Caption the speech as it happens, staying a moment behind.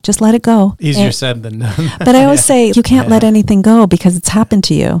Just let it go. Easier said than done. But I always say you can't let anything go because it's happened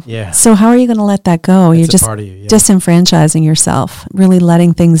to you. Yeah. So how are you going to let that go? You're just disenfranchising yourself, really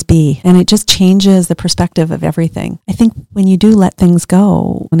letting things be. And it just changes the perspective of everything. I think when you do let things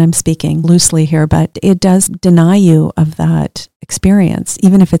go, when I'm speaking loosely here, but it does deny you of that experience,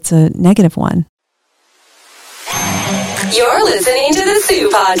 even if it's a negative one. You're listening to the Sue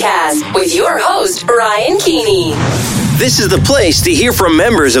Podcast with your host, Ryan Keeney. This is the place to hear from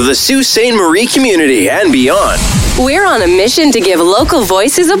members of the Sault Ste. Marie community and beyond. We're on a mission to give local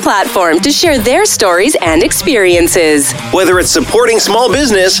voices a platform to share their stories and experiences. Whether it's supporting small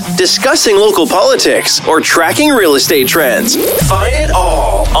business, discussing local politics, or tracking real estate trends, find it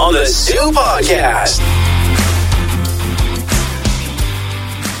all on the Sue Podcast.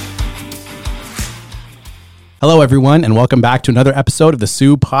 Hello, everyone, and welcome back to another episode of the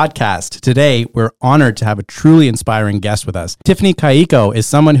Sue Podcast. Today, we're honored to have a truly inspiring guest with us. Tiffany Caicco is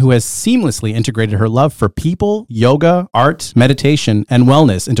someone who has seamlessly integrated her love for people, yoga, art, meditation, and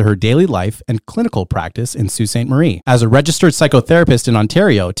wellness into her daily life and clinical practice in Sault Ste. Marie. As a registered psychotherapist in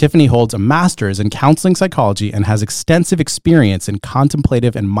Ontario, Tiffany holds a master's in counseling psychology and has extensive experience in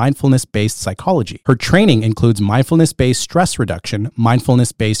contemplative and mindfulness-based psychology. Her training includes mindfulness-based stress reduction,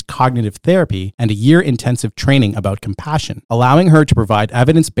 mindfulness-based cognitive therapy, and a year intensive training about compassion, allowing her to provide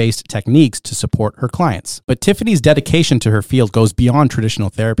evidence-based techniques to support her clients. But Tiffany's dedication to her field goes beyond traditional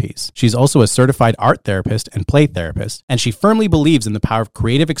therapies. She's also a certified art therapist and play therapist, and she firmly believes in the power of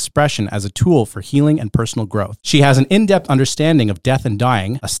creative expression as a tool for healing and personal growth. She has an in-depth understanding of death and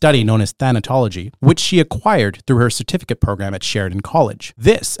dying, a study known as Thanatology, which she acquired through her certificate program at Sheridan College.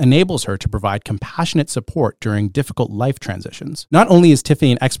 This enables her to provide compassionate support during difficult life transitions. Not only is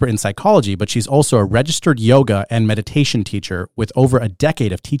Tiffany an expert in psychology, but she's also a registered yoga and meditation teacher with over a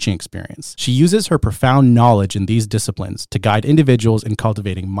decade of teaching experience. She uses her profound knowledge in these disciplines to guide individuals in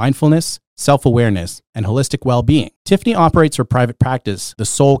cultivating mindfulness, self-awareness, and holistic well-being. Tiffany operates her private practice, The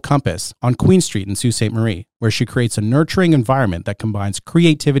Soul Compass, on Queen Street in Sault Ste. Marie, where she creates a nurturing environment that combines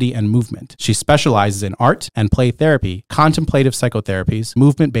creativity and movement. She specializes in art and play therapy, contemplative psychotherapies,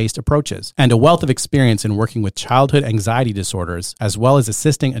 movement-based approaches, and a wealth of experience in working with childhood anxiety disorders, as well as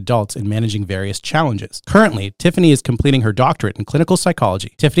assisting adults in managing various challenges. Currently, Tiffany is completing her doctorate in clinical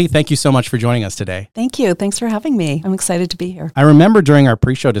psychology. Tiffany, thank you so much for joining us today. Thank you. Thanks for having me. I'm excited to be here. I remember during our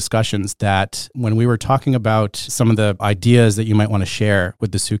pre-show discussions that when we were talking about some of the ideas that you might want to share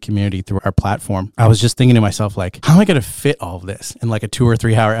with the Sue community through our platform, I was just thinking to myself, like, how am I going to fit all of this in like a 2 or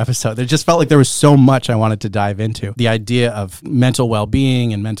 3 hour episode? It just felt like there was so much I wanted to dive into. The idea of mental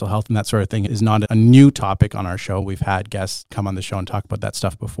well-being and mental health and that sort of thing is not a new topic on our show. We've had guests come on the show and talk about that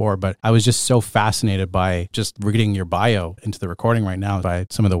stuff before, but I was just so fascinated by just reading your bio into the recording right now, by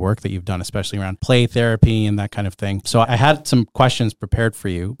some of the work that you've done, especially around play therapy and that kind of thing. So I had some questions prepared for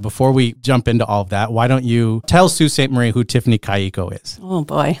you. Before we jump into all of that, why don't you tell Sault Ste. Marie who Tiffany Caicco is? Oh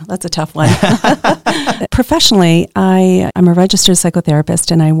boy, that's a tough one. Professionally, I'm a registered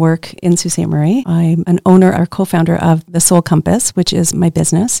psychotherapist and I work in Sault Ste. Marie. I'm an owner or co-founder of The Soul Compass, which is my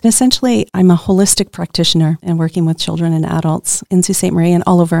business. And essentially, I'm a holistic practitioner and working with children and adults in Sault Ste. Marie and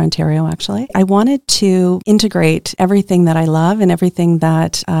all over Ontario, actually. I wanted to integrate everything that I love and everything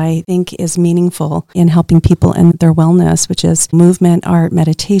that I think is meaningful in helping people and their wellness, which is movement, art,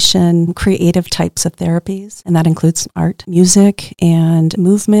 meditation, creative types of therapies. And that includes art, music, and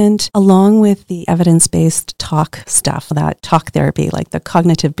movement, along with the evidence-based talk stuff, that talk therapy, like the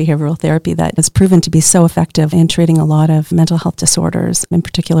cognitive behavioral therapy that has proven to be so effective in treating a lot of mental health disorders, in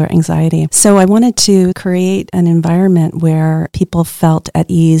particular anxiety. So I wanted to create an environment where people felt at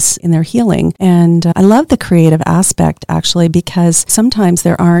ease in their healing. And I love the creative aspect, actually, because sometimes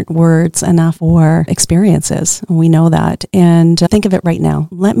there aren't words enough for experiences. We know that. And think of it right now.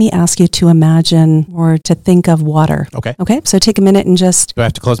 Let me ask you to imagine or to think of water. Okay. Okay. So take a minute and just... Do I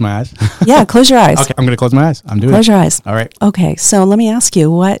have to close my eyes? Yeah, close your eyes. Okay, I'm going to close my eyes. I'm doing it. Close your eyes. All right. Okay. So let me ask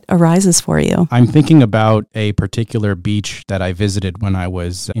you, what arises for you? I'm thinking about a particular beach that I visited when I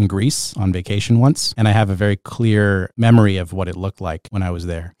was in Greece on vacation once, and I have a very clear memory of what it looked like when I was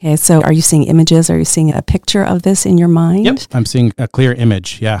there. Okay. So are you seeing images? Are you seeing a picture of this in your mind? Yep. I'm seeing a clear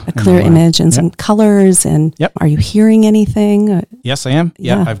image. Yeah. A clear image and some colors. And Yep. Are you hearing anything? Yes, I am.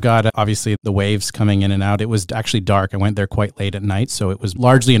 Yeah. I've got had obviously the waves coming in and out. It was actually dark. I went there quite late at night. So it was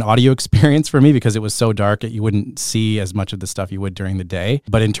largely an audio experience for me because it was so dark that you wouldn't see as much of the stuff you would during the day.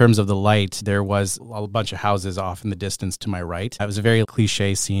 But in terms of the light, there was a bunch of houses off in the distance to my right. It was a very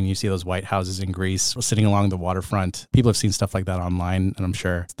cliche scene. You see those white houses in Greece sitting along the waterfront. People have seen stuff like that online, and I'm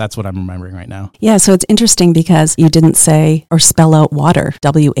sure that's what I'm remembering right now. Yeah, so it's interesting because you didn't say or spell out water,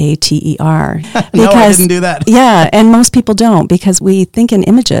 W-A-T-E-R. No, I didn't do that. Yeah, and most people don't because we think in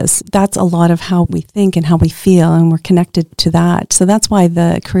images. That's a lot of how we think and how we feel, and we're connected to that. So that's why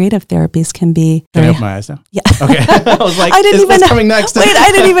the creative therapies can be Can I open my eyes now? Yeah. Okay. I was like, is this coming next? Wait,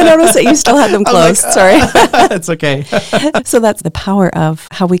 I didn't even notice that you still had them closed. Sorry. It's okay. So that's the power of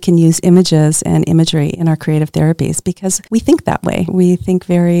how we can use images and imagery in our creative therapies because we think that way. We think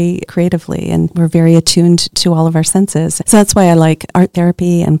very creatively and we're very attuned to all of our senses. So that's why I like art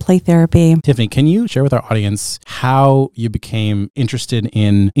therapy and play therapy. Tiffany, can you share with our audience how you became interested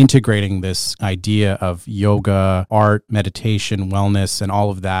in integrating this idea of yoga, art, meditation, wellness, and all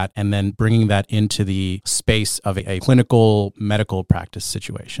of that, and then bringing that into the space of a clinical medical practice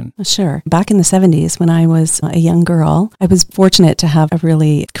situation? Sure. Back in the 70s, when I was a young girl, I was fortunate to have a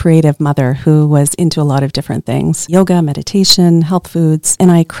really creative mother who was into a lot of different things, yoga, meditation, health foods,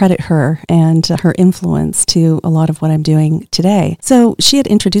 and I credit her and her influence to a lot of what I'm doing today. So she had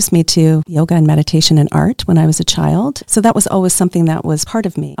introduced me to yoga and meditation and art when I was a child. So that was always something that was part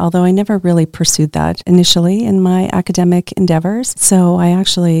of me, although I never really pursued that initially in my academic endeavors. So I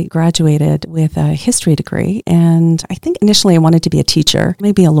actually graduated with a history degree, and I think initially I wanted to be a teacher,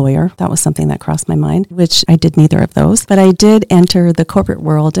 maybe a lawyer. That was something that crossed my mind, which I did neither of those. But I did enter the corporate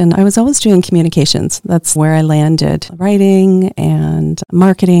world, and I was always doing communications. That's where I landed, writing and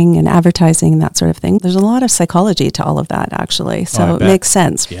marketing and advertising and that sort of thing. There's a lot of psychology to all of that, actually. So it makes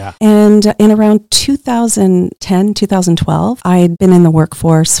sense. Yeah. And in around 2010, 2012, I'd been in the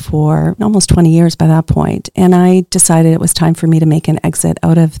workforce for almost 20 years by that point, and I decided it was time for me to make an exit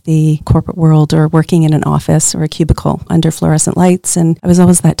out of the corporate world or working in an office or a cubicle under fluorescent lights. And I was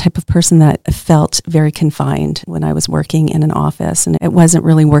always that type of person that felt very confined when I was working in an office, and it wasn't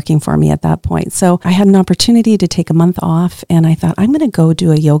really working for me at that point. So I had an opportunity to take a month off, and I thought, I'm going to go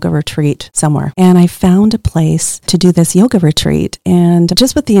do a yoga retreat somewhere. And I found a place to do this yoga retreat, and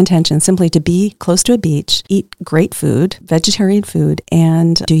just with the intention simply to be close to a beach, eat great food, vegetarian food,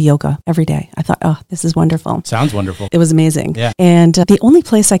 and do yoga every day. I thought, oh, this is wonderful. Sounds wonderful. It was amazing. Yeah. And the only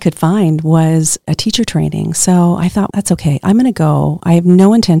place I could find was a teacher training. So I thought, that's okay. I'm going to go. I have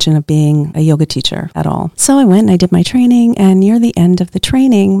no intention of being a yoga teacher at all. So I went and I did my training, and near the end of the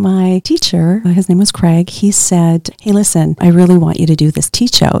training, my teacher, his name was Craig, he said, hey, listen, I really want you to do this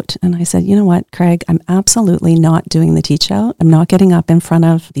teach out. And I said, you know what, Craig, I'm absolutely not doing the teach out. I'm not getting up in front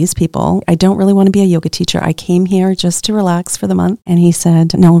of these people. I don't really want to be a yoga teacher. I came here just to relax for the month. And he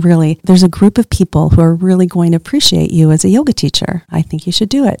said, no, really, there's a group of people who are really going to appreciate you as a yoga teacher. I think you should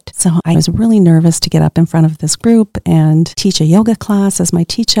do it. So I was really nervous to get up in front of this group and teach a yoga class as my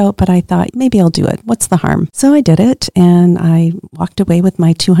teach out, but I thought maybe I'll do it. What's the harm? So I did it, and I walked away with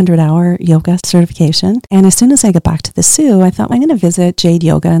my 200-hour yoga certification. And as soon as I got back to the Sioux, I thought I'm going to visit Jade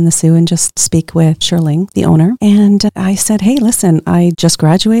Yoga in the Sioux and just speak with Shirling, the owner. And I said, hey, listen, I just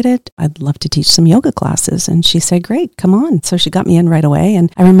graduated. I'd love to teach some yoga classes. And she said, great, come on. So she got me in right away.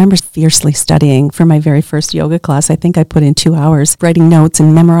 And I remember fiercely studying for my very first yoga class. I think I put in 2 hours writing notes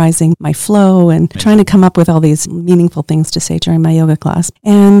and memorizing my flow and trying to come up with all these meaningful things to say during my yoga class.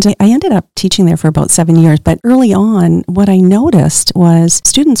 And I ended up teaching there for about 7 years. But early on, what I noticed was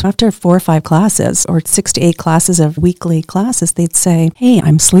students, after 4 or 5 classes or 6 to 8 classes of weekly classes, they'd say, hey,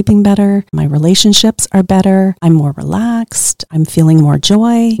 I'm sleeping better. My relationships are better. I'm more relaxed. I'm feeling more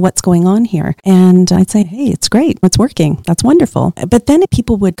joy. What's going on here? And I'd say, hey, it's great. It's working. That's wonderful. But then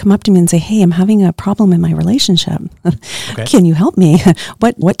people would come up to me and say, hey, I'm having a problem in my relationship. Okay. Can you help me?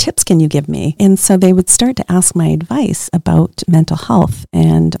 What tips can you give me? And so they would start to ask my advice about mental health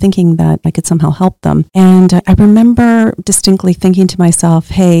and thinking that I could somehow help them. And I remember distinctly thinking to myself,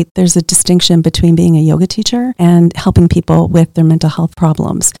 hey, there's a distinction between being a yoga teacher and helping people with their mental health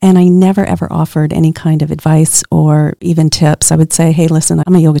problems. And I never, ever offered any kind of advice or even tips. I would say, hey, listen,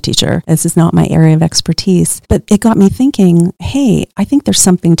 I'm a yoga teacher. This is not my area of expertise. But it got me thinking, hey, I think there's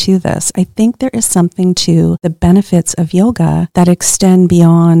something to this. I think there is something to the benefits of yoga that extend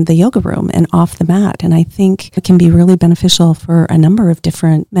beyond the yoga room and off the mat. And I think it can be really beneficial for a number of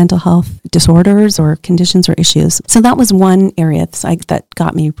different mental health disorders or conditions or issues. So that was one area that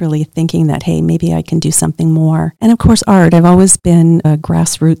got me really thinking that, hey, maybe I can do something more. And of course, art. I've always been a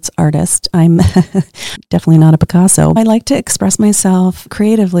grassroots artist. I'm definitely not a Picasso. I like to express myself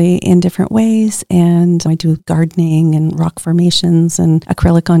creatively in different ways. And I do gardening and rock formations crayons and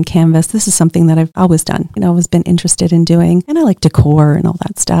acrylic on canvas. This is something that I've always done, always been interested in doing. And I like decor and all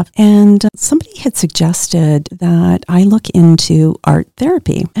that stuff. And somebody had suggested that I look into art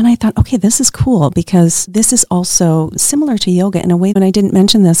therapy. And I thought, okay, this is cool because this is also similar to yoga in a way. And I didn't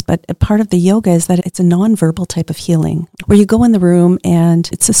mention this, but a part of the yoga is that it's a nonverbal type of healing where you go in the room and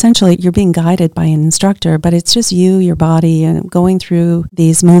it's essentially you're being guided by an instructor, but it's just you, your body, and going through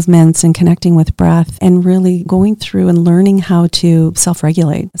these movements and connecting with breath and really going through and learning how to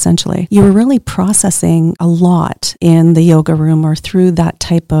self-regulate, essentially. You're really processing a lot in the yoga room or through that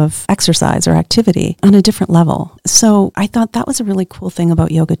type of exercise or activity on a different level. So I thought that was a really cool thing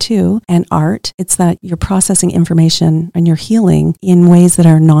about yoga too, and art. It's that you're processing information and you're healing in ways that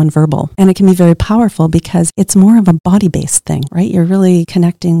are nonverbal. And it can be very powerful because it's more of a body-based thing, right? You're really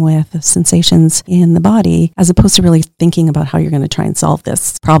connecting with sensations in the body as opposed to really thinking about how you're going to try and solve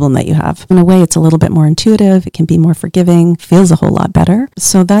this problem that you have. In a way, it's a little bit more intuitive. It can be more forgiving, feels a whole lot better.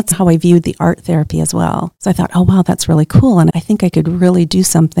 So that's how I viewed the art therapy as well. So I thought, oh, wow, that's really cool. And I think I could really do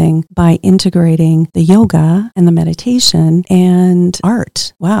something by integrating the yoga and the meditation and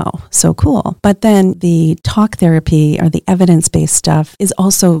art. Wow, so cool. But then the talk therapy or the evidence-based stuff is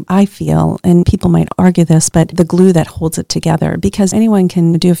also, I feel, and people might argue this, but the glue that holds it together, because anyone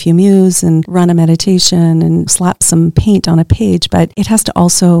can do a few mews and run a meditation and slap some paint on a page, but it has to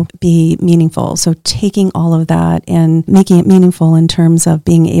also be meaningful. So taking all of that and making it meaningful in terms of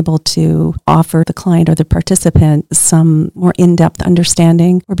being able to offer the client or the participant some more in-depth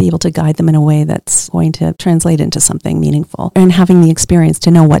understanding or be able to guide them in a way that's going to translate into something meaningful, and having the experience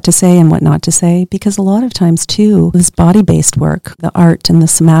to know what to say and what not to say. Because a lot of times too, this body-based work, the art and the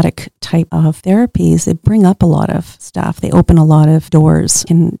somatic type of therapies, they bring up a lot of stuff. They open a lot of doors,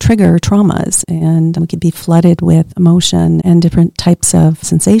 can trigger traumas, and we could be flooded with emotion and different types of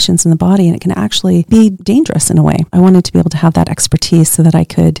sensations in the body, and it can actually be dangerous in a way. I wanted to be able to have that expertise so that I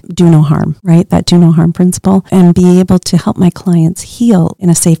could do no harm, right? That do no harm principle, and be able to help my clients heal in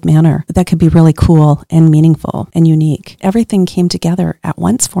a safe manner that could be really cool and meaningful and unique. Everything came together at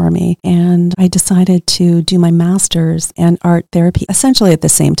once for me, and I decided to do my master's and art therapy essentially at the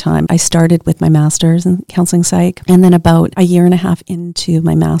same time. I started with my master's in counseling psych, and then about a year and a half into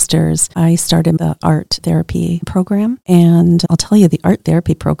my master's, I started the art therapy program. And I'll tell you, the art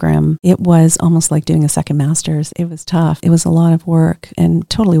therapy program, it was almost like doing a second master's. It was tough. It was a lot of work and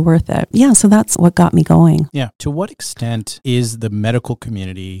totally worth it. Yeah, so that's what got me going. Yeah. To what extent is the medical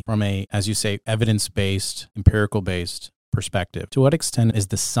community, from a, as you say, evidence-based, empirical-based perspective, to what extent is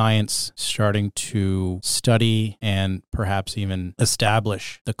the science starting to study and perhaps even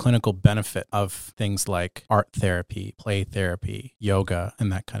establish the clinical benefit of things like art therapy, play therapy, yoga, and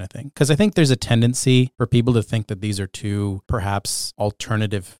that kind of thing? Because I think there's a tendency for people to think that these are two perhaps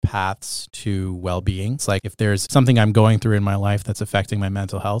alternative paths to well-being. It's like if there's something I'm going through in my life that's affecting my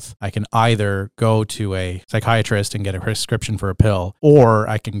mental health, I can either go to a psychiatrist and get a prescription for a pill, or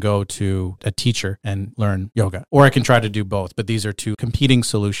I can go to a teacher and learn yoga, or I can try to do both, but these are two competing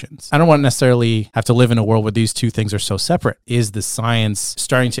solutions. I don't want to necessarily have to live in a world where these two things are so separate. Is the science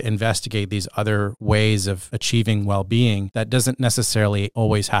starting to investigate these other ways of achieving well-being that doesn't necessarily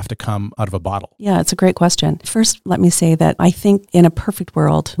always have to come out of a bottle? Yeah, it's a great question. First, let me say that I think in a perfect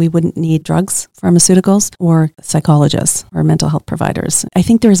world, we wouldn't need drugs, pharmaceuticals, or psychologists or mental health providers. I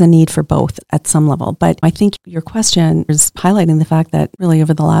think there's a need for both at some level, but I think your question is highlighting the fact that really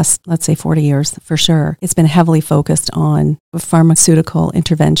over the last, let's say 40 years, for sure, it's been heavily focused on pharmaceutical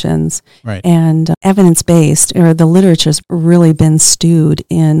interventions, right, and evidence-based, or the literature's really been stewed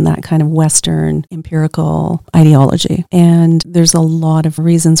in that kind of Western empirical ideology. And there's a lot of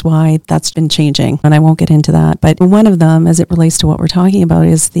reasons why that's been changing, and I won't get into that. But one of them, as it relates to what we're talking about,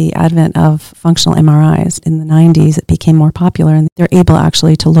 is the advent of functional MRIs. In the 90s, it became more popular, and they're able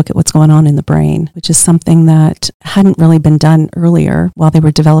actually to look at what's going on in the brain, which is something that hadn't really been done earlier while they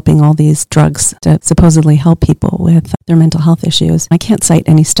were developing all these drugs to supposedly help people with their mental health issues. I can't cite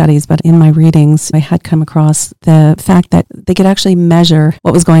any studies, but in my readings, I had come across the fact that they could actually measure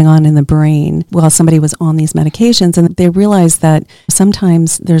what was going on in the brain while somebody was on these medications. And they realized that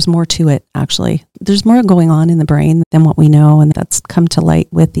sometimes there's more to it, actually. There's more going on in the brain than what we know. And that's come to light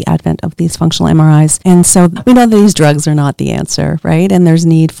with the advent of these functional MRIs. And so we know that these drugs are not the answer, right? And there's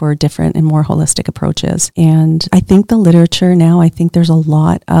need for different and more holistic approaches. And I think the literature now, I think there's a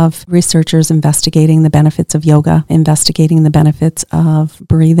lot of researchers investigating the benefits of yoga, investigating investigating the benefits of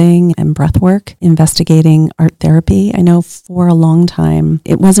breathing and breath work, investigating art therapy. I know for a long time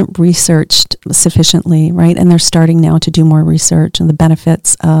it wasn't researched sufficiently, right? And they're starting now to do more research on the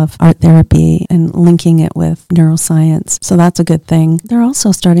benefits of art therapy and linking it with neuroscience. So that's a good thing. They're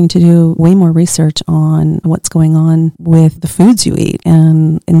also starting to do way more research on what's going on with the foods you eat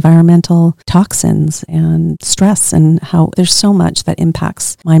and environmental toxins and stress and how there's so much that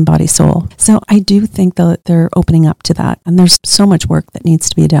impacts mind, body, soul. So I do think that they're opening up to that. And there's so much work that needs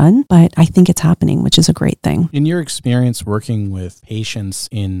to be done, but I think it's happening, which is a great thing. In your experience working with patients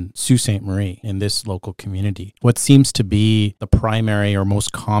in Sault Ste. Marie, in this local community, what seems to be the primary or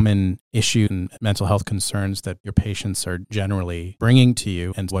most common issue and mental health concerns that your patients are generally bringing to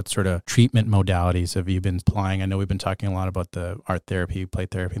you, and what sort of treatment modalities have you been applying? I know we've been talking a lot about the art therapy, play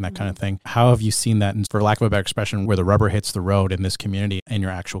therapy, and that kind of thing. How have you seen that, and for lack of a better expression, where the rubber hits the road in this community in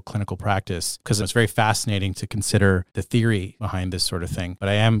your actual clinical practice? Because it's very fascinating to consider the theory behind this sort of thing, but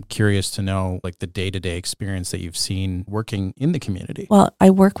I am curious to know like the day-to-day experience that you've seen working in the community. Well, I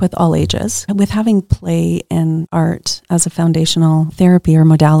work with all ages. With having play and art as a foundational therapy or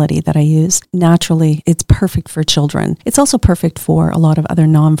modality that I use, naturally, it's perfect for children. It's also perfect for a lot of other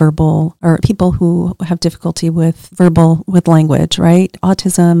nonverbal or people who have difficulty with language, right?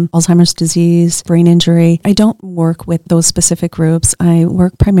 Autism, Alzheimer's disease, brain injury. I don't work with those specific groups. I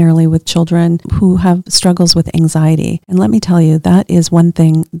work primarily with children who have struggles with anxiety. And let me tell you, that is one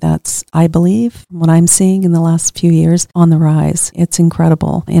thing that's, I believe, what I'm seeing in the last few years, on the rise. It's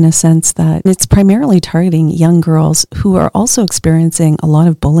incredible in a sense that it's primarily targeting young girls who are also experiencing a lot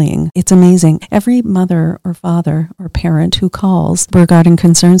of bullying. It's amazing. Every mother or father or parent who calls regarding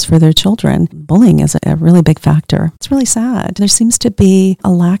concerns for their children, bullying is a really big factor. It's really sad. There seems to be a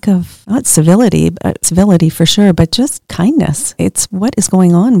lack of, not civility for sure, but just kindness. It's what is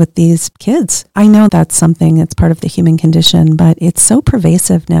going on with these kids. I know that's something that's part of the human condition, but it's so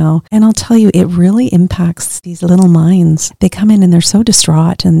pervasive now. And I'll tell you, it really impacts these little minds. They come in and they're so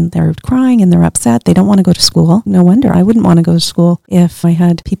distraught and they're crying and they're upset. They don't want to go to school. No wonder. I wouldn't want to go to school if I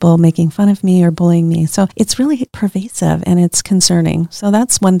had people making fun of me or bullying me. So it's really pervasive and it's concerning. So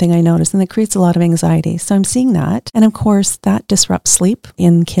that's one thing I noticed, and it creates a lot of anxiety. So I'm seeing that. And of course, that disrupts sleep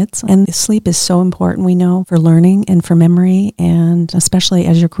in kids. And sleep is so important, we know, for learning and for memory, and especially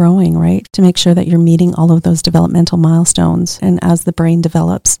as you're growing, right? To make sure that you're meeting all of those developmental milestones. And as the brain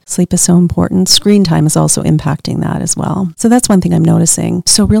develops, sleep is so important. Screen time is also impacting that as well. So that's one thing I'm noticing.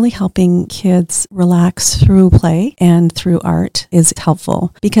 So really helping kids relax through play and through art is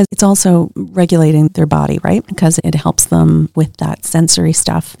helpful, because it's also regulating their body, right? Because it helps them with that sensory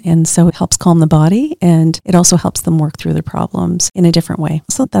stuff. And so it helps calm the body, and it also helps them work through their problems in a different way.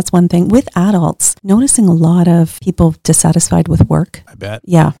 So that's one thing. With adults, noticing a lot of people dissatisfied with work. I bet.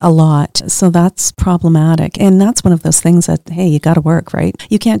 Yeah, a lot. So that's problematic. And that's one of those things that, hey, you got to work, right?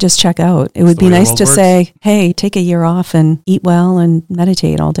 You can't just check out. It would be nice to say, hey, take a year off and eat well and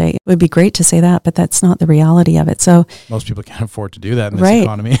meditate all day. It would be great to say that, but that's not the reality of it. So most people can't afford to do that in this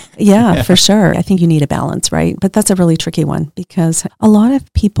economy. Yeah, for sure. I think you need a balance, right? But that's a really tricky one, because a lot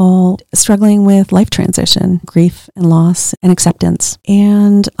of people struggling with life transition, grief and loss and acceptance.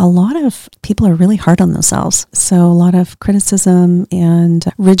 And a lot of people are really hard on themselves. So a lot of criticism and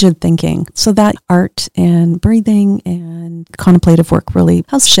rigid thinking. So that art and breathing and contemplative work really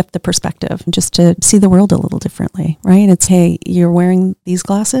helps shift the perspective, just to see the world a little differently, right? It's, hey, you're wearing these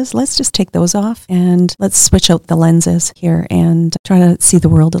glasses. Let's just take those off and let's switch out the lenses here and try to see the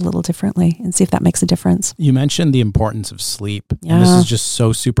world a little differently and see if that makes a difference. You mentioned the importance of sleep. Yeah. And this is just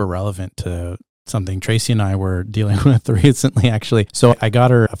so super relevant to something Tracy and I were dealing with recently, actually. So I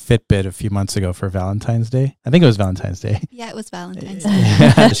got her a Fitbit a few months ago for Valentine's Day. I think it was Valentine's Day. Yeah, it was Valentine's Day.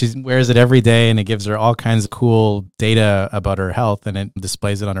 Yeah, she wears it every day and it gives her all kinds of cool data about her health, and it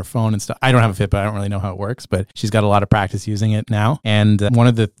displays it on her phone and stuff. I don't have a Fitbit. I don't really know how it works, but she's got a lot of practice using it now. And one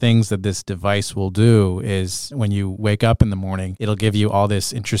of the things that this device will do is when you wake up in the morning, it'll give you all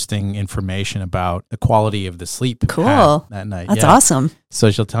this interesting information about the quality of the sleep cool. that night. That's awesome. So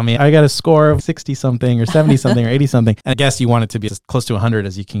she'll tell me, I got a score of 60 something or 70 something or 80 something. And I guess you want it to be as close to 100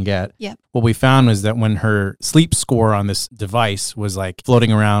 as you can get. Yep. What we found was that when her sleep score on this device was like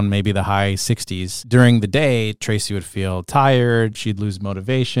floating around maybe the high 60s, during the day, Tracy would feel tired. She'd lose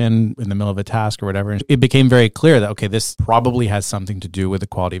motivation in the middle of a task or whatever. And it became very clear that, okay, this probably has something to do with the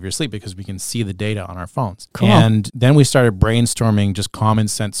quality of your sleep, because we can see the data on our phones. Cool. And then we started brainstorming just common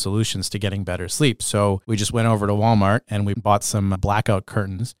sense solutions to getting better sleep. So we just went over to Walmart and we bought some blackout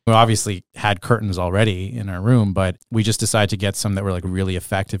curtains. We obviously had curtains already in our room, but we just decided to get some that were like really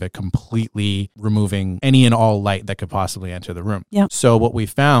effective at completely removing any and all light that could possibly enter the room. Yeah. So what we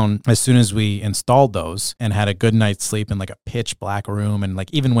found as soon as we installed those and had a good night's sleep in like a pitch black room, and like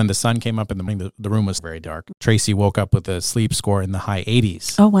even when the sun came up in the morning, the room was very dark. Tracy woke up with a sleep score in the high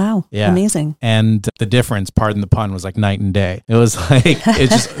 80s. Oh, wow. Yeah. Amazing. And the difference, pardon the pun, was like night and day. It was like,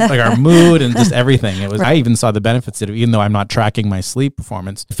 it's just like our mood and just everything. It was, I even saw the benefits of it, even though I'm not tracking my sleep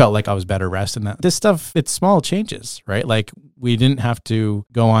performance. It felt like I was better rested. And this stuff, it's small changes, right? Like we didn't have to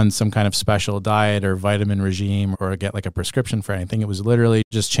go on some kind of special diet or vitamin regime or get like a prescription for anything. It was literally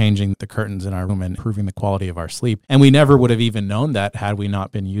just changing the curtains in our room and improving the quality of our sleep. And we never would have even known that had we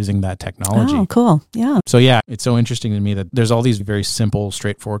not been using that technology. Oh, cool. Yeah. So yeah, it's so interesting to me that there's all these very simple,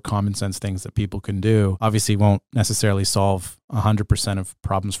 straightforward, common sense things that people can do. Obviously won't necessarily solve 100% of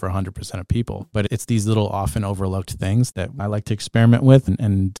problems for 100% of people, but it's these little often overlooked things that I like to experiment with,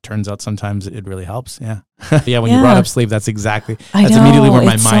 and turns out sometimes it really helps. Yeah. Yeah, when you brought up sleep, that's immediately where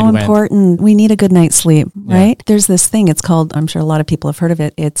my mind went. It's so important. We need a good night's sleep, right? Yeah. There's this thing, it's called, I'm sure a lot of people have heard of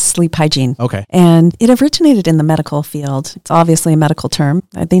it, it's sleep hygiene. Okay. And it originated in the medical field. It's obviously a medical term.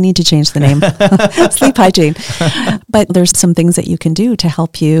 They need to change the name. Sleep hygiene. But there's some things that you can do to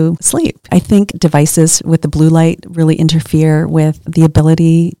help you sleep. I think devices with the blue light really interfere with the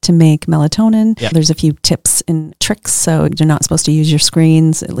ability to make melatonin. Yep. There's a few tips and tricks. So you're not supposed to use your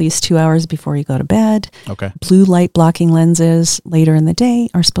screens at least 2 hours before you go to bed. Okay. Blue light blocking lenses later in the day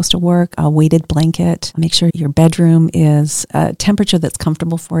are supposed to work. A weighted blanket. Make sure your bedroom is a temperature that's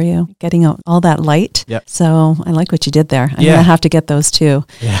comfortable for you. Getting out all that light. Yep. So I like what you did there. I'm going to have to get those too.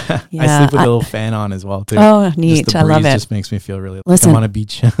 Yeah. I sleep with a little fan on as well too. Oh, neat. I love it. Just makes me feel really like I'm on a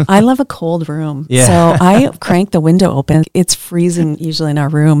beach. I love a cold room. Yeah. So I crank the window open. It's freezing usually in our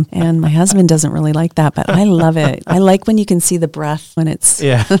room. And my husband doesn't really like that, but I love it. I like when you can see the breath when it's,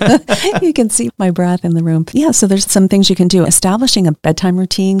 you can see my breath in the room. Yeah. So there's some things you can do. Establishing a bedtime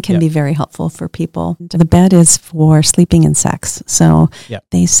routine can be very helpful for people. The bed is for sleeping and sex. So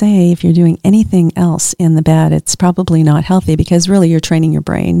they say if you're doing anything else in the bed, it's probably not healthy because really you're training your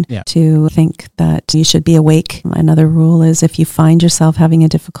brain to think that you should be awake. Another rule is if you find yourself having a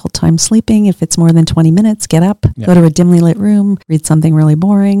difficult time sleeping, if it's more than 20 minutes, get up, go to a dimly lit room, read something really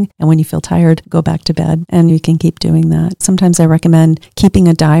boring. And when you feel tired, go back to bed, and you can keep doing that. Sometimes I recommend keeping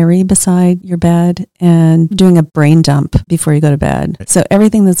a diary beside your bed and doing a brain dump before you go to bed. Right. So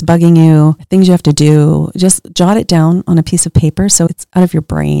everything that's bugging you, things you have to do, just jot it down on a piece of paper so it's out of your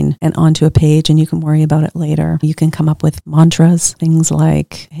brain and onto a page, and you can worry about it later. You can come up with mantras, things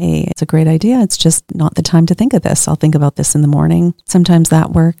like, hey, it's a great idea. It's just not the time to think of this. I'll think about this in the morning. Sometimes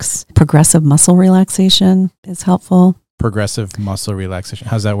that works. Progressive muscle relaxation is helpful. Progressive muscle relaxation.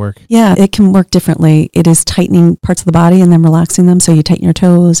 How's that work? Yeah, it can work differently. It is tightening parts of the body and then relaxing them. So you tighten your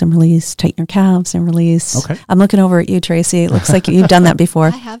toes and release, tighten your calves and release. Okay. I'm looking over at you, Tracy. It looks like you've done that before.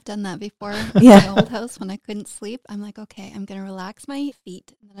 I have done that before. In my old house when I couldn't sleep. I'm like, okay, I'm going to relax my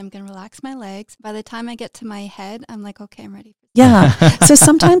feet and then I'm going to relax my legs. By the time I get to my head, I'm like, okay, I'm ready. Yeah. So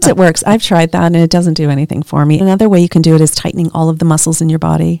sometimes it works. I've tried that and it doesn't do anything for me. Another way you can do it is tightening all of the muscles in your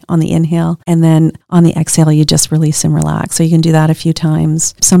body on the inhale, and then on the exhale, you just release and relax. So you can do that a few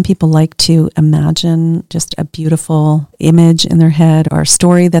times. Some people like to imagine just a beautiful image in their head or a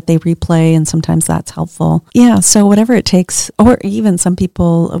story that they replay, and sometimes that's helpful. Yeah. So whatever it takes, or even some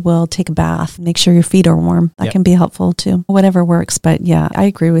people will take a bath, make sure your feet are warm. That can be helpful too. Whatever works. But yeah, I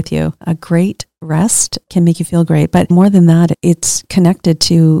agree with you. A great rest can make you feel great. But more than that, it's connected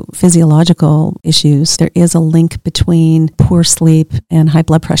to physiological issues. There is a link between poor sleep and high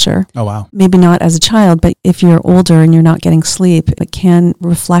blood pressure. Oh, wow. Maybe not as a child, but if you're older and you're not getting sleep, it can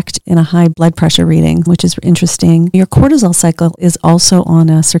reflect in a high blood pressure reading, which is interesting. Your cortisol cycle is also on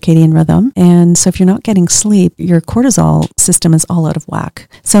a circadian rhythm. And so if you're not getting sleep, your cortisol system is all out of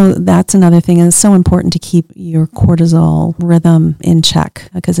whack. So that's another thing. And it's so important to keep your cortisol rhythm in check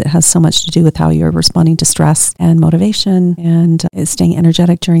because it has so much to do with how you're responding to stress and motivation and staying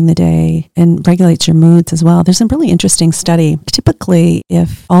energetic during the day, and regulates your moods as well. There's a really interesting study. Typically,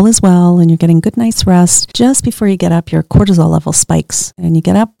 if all is well and you're getting good night's rest, just before you get up, your cortisol level spikes and you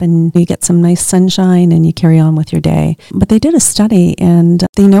get up and you get some nice sunshine and you carry on with your day. But they did a study and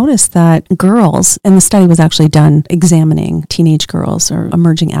they noticed that girls, and the study was actually done examining teenage girls or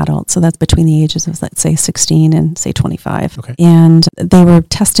emerging adults. So that's between the ages of, let's say, 16 and say 25. Okay. And they were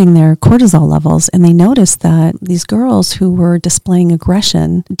testing their cortisol levels, and they noticed that these girls who were displaying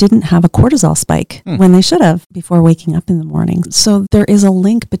aggression didn't have a cortisol spike when they should have before waking up in the morning. So there is a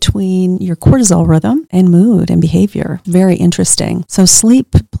link between your cortisol rhythm and mood and behavior. Very interesting. So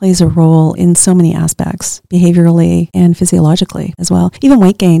sleep plays a role in so many aspects, behaviorally and physiologically as well. Even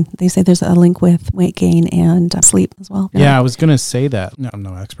weight gain. They say there's a link with weight gain and sleep as well. Yeah, I was going to say that. No, I'm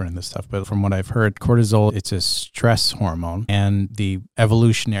no expert in this stuff, but from what I've heard, cortisol, it's a stress hormone, and the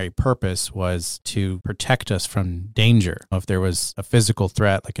evolutionary purpose was to protect us from danger. If there was a physical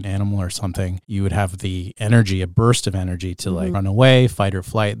threat, like an animal or something, you would have the energy, a burst of energy to like run away, fight or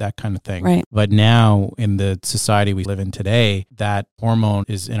flight, that kind of thing. Right. But now in the society we live in today, that hormone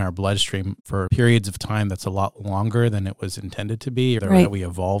is in our bloodstream for periods of time that's a lot longer than it was intended to be, or that we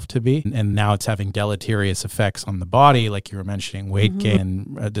evolved to be. And now it's having deleterious effects on the body, like you were mentioning, weight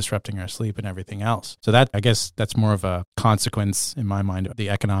gain, disrupting our sleep and everything else. So that, I guess that's more of a consequence in my mind of the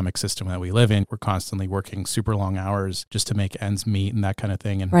economic system that we live in. We're constantly working super long hours just to make ends meet and that kind of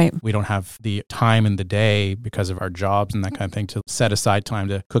thing. And we don't have the time in the day because of our jobs and that kind of thing to set aside time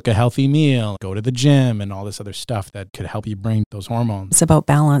to cook a healthy meal, go to the gym, and all this other stuff that could help you bring those hormones. It's about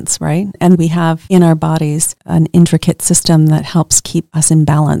balance, right? And we have in our bodies an intricate system that helps keep us in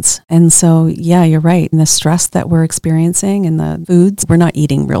balance. And so, yeah, you're right. And the stress that we're experiencing and the foods, we're not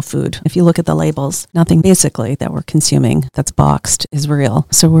eating real food. If you look at the labels, nothing basically that we're consuming that's boxed is real.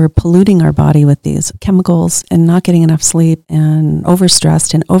 So we're polluting our body with these chemicals and not getting enough sleep and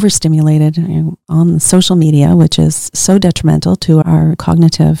overstressed and overstimulated on social media, which is so detrimental to our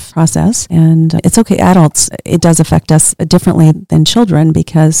cognitive process. And it's okay, adults, it does affect us differently than children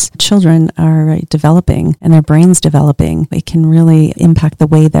because children are developing and their brains developing. It can really impact the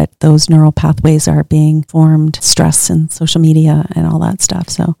way that those neural pathways are being formed, stress and social media and all that stuff.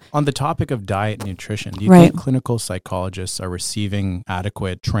 So on the topic of diet and nutrition, do you think clinical psychologists are receiving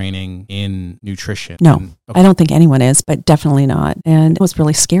adequate training in nutrition? No, I don't think anyone is, but definitely not. And what's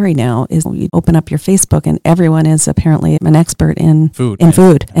really scary now is you open up your Facebook and everyone is apparently an expert in food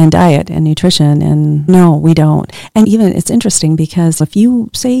and diet and nutrition. And no, we don't. And even it's interesting because if you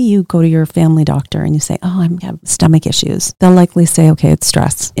say you go to your family doctor and you say, oh, I have stomach issues, they'll likely say, okay, it's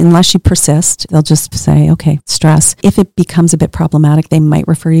stress. Unless you persist, they'll just say, okay, stress. If it becomes a bit problematic, they might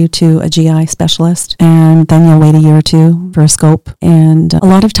refer you to a GI specialist, and then you'll wait a year or two for a scope. And a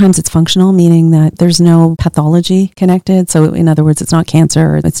lot of times it's functional, meaning that there's no pathology connected. So in other words, it's not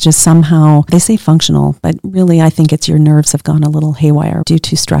cancer. It's just somehow, they say functional, but really I think it's your nerves have gone a little haywire due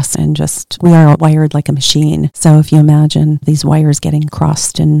to stress, and just we are wired like a machine. So if you imagine these wires getting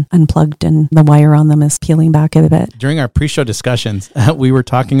crossed and unplugged and the wire on them is peeling back a bit. During our pre-show discussions, we were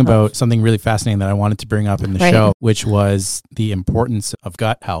talking about something really fascinating that I wanted to bring up in the show, which was the importance of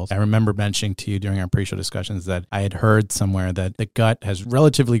gut health. I remember mentioning to you during our pre-show discussions that I had heard somewhere that the gut has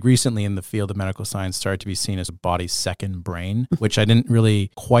relatively recently in the field of medical science started to be seen as a body's second brain, which I didn't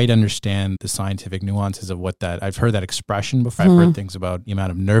really quite understand the scientific nuances of what that, I've heard that expression before. I've heard things about the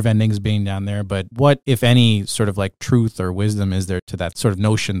amount of nerve endings being down there, but what, if any, sort of like truth or wisdom is there to that sort of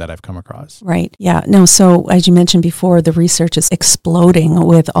notion that I've come across? Right. Yeah. No. So as you mentioned before, the research is exploding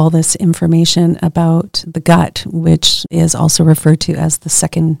with all this information about the gut, which is also referred to as the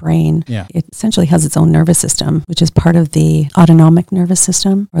second brain. Yeah. It essentially has its own nervous system, which is part of the autonomic nervous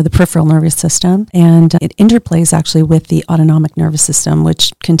system or the peripheral nervous system. And it interplays actually with the autonomic nervous system,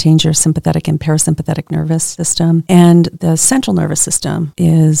 which contains your sympathetic and parasympathetic nervous system. And the central nervous system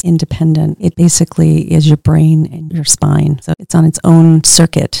is independent. It basically is your brain and your spine. So it's on its own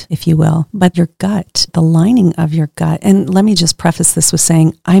circuit, if you will. But your gut, the lining of your gut, and let me just preface this with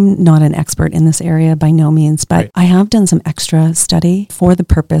saying I'm not an expert in this area by no means, but I have done some extra study for the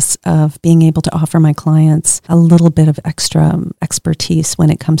purpose of being able to offer my clients a little bit of extra expertise when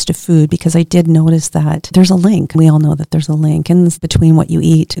it comes to food, because I did notice that there's a link. We all know that there's a link between what you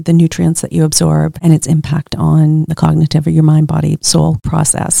eat, the nutrients that you absorb, and its impact on the cognitive or your mind, body, soul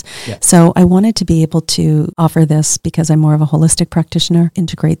process. Yeah. So I wanted to be able to offer this because I'm more of a holistic practitioner,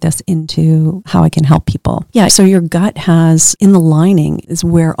 integrate this into how I can help people. Yeah. So your gut has, in the lining is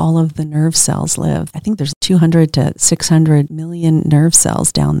where all of the nerve cells live. I think there's 200 to 600 million nerve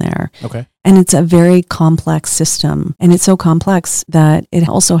cells down there. Okay. And it's a very complex system. And it's so complex that it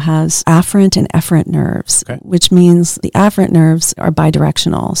also has afferent and efferent nerves, which means the afferent nerves are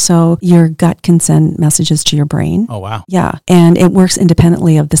bidirectional. So your gut can send messages to your brain. Oh, wow. Yeah. And it works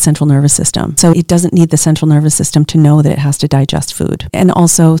independently of the central nervous system. So it doesn't need the central nervous system to know that it has to digest food. And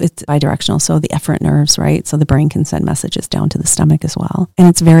also it's bidirectional. So the efferent nerves, right? So the brain can send messages down to the stomach as well. And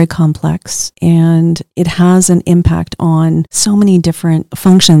it's very complex, and it has an impact on so many different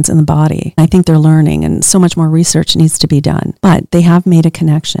functions in the body. body. I think they're learning, and so much more research needs to be done. But they have made a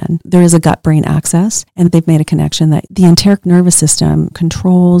connection. There is a gut-brain axis, and they've made a connection that the enteric nervous system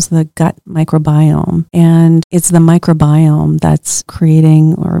controls the gut microbiome, and it's the microbiome that's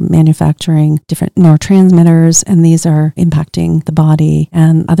creating or manufacturing different neurotransmitters, and these are impacting the body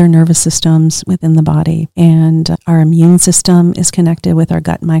and other nervous systems within the body. And our immune system is connected with our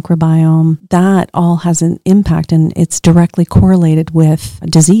gut microbiome. That all has an impact, and it's directly correlated with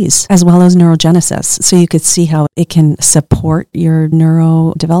disease as well as neurogenesis. So you could see how it can support your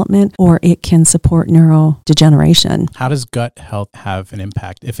neurodevelopment or it can support neurodegeneration. How does gut health have an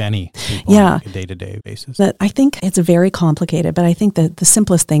impact, if any, on a day-to-day basis? I think it's very complicated, but I think that the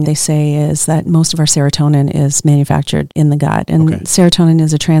simplest thing they say is that most of our serotonin is manufactured in the gut. And serotonin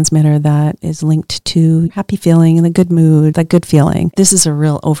is a transmitter that is linked to happy feeling and a good mood, that good feeling. This is a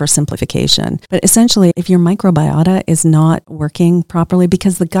real oversimplification. But essentially, if your microbiota is not working properly,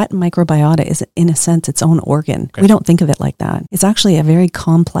 because the gut microbiota is, in a sense, its own organ. We don't think of it like that. It's actually a very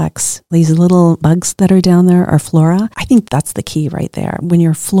complex, these little bugs that are down there are flora. I think that's the key right there. When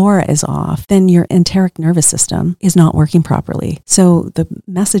your flora is off, then your enteric nervous system is not working properly. So the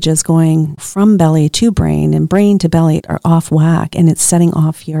messages going from belly to brain and brain to belly are off whack, and it's setting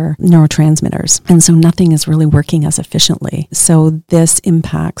off your neurotransmitters. And so nothing is really working as efficiently. So this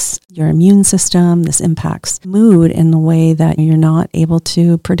impacts your immune system. This impacts mood in the way that you're not able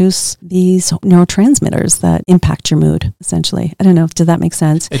to produce these neurotransmitters that impact your mood, essentially. I don't know. Does that make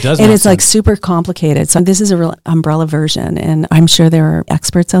sense? It does. It is like super complicated. So this is a real umbrella version. And I'm sure there are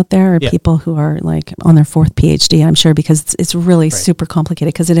experts out there or people who are like on their fourth PhD, I'm sure, because it's really super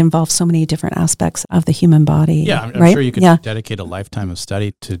complicated because it involves so many different aspects of the human body. Yeah, I'm sure you could dedicate a lifetime of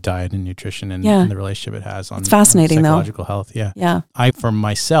study to diet and nutrition and the relationship it has on, it's fascinating, on psychological health. Yeah. For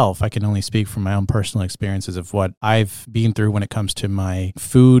myself, I can only speak from my own personal experiences of what I've been through when it comes to my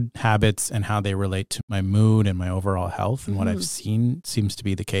food habits and how they relate to my mood and my overall health. And what I've seen seems to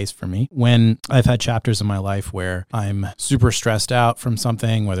be the case for me. When I've had chapters in my life where I'm super stressed out from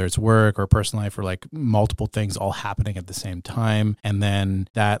something, whether it's work or personal life or like multiple things all happening at the same time. And then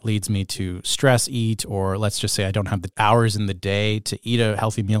that leads me to stress eat, or let's just say I don't have the hours in the day to eat a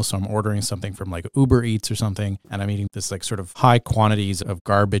healthy meal. So I'm ordering something from like Uber Eats or something. And I'm eating this like sort of high quantities of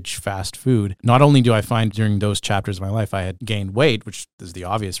garbage fast food. Not only do I find during those chapters of my life, I had gained weight, which is the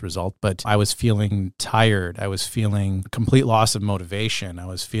obvious result, but I was feeling tired. I was feeling complete loss of motivation. I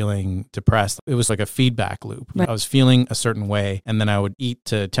was feeling depressed. It was like a feedback loop. Right. I was feeling a certain way, and then I would eat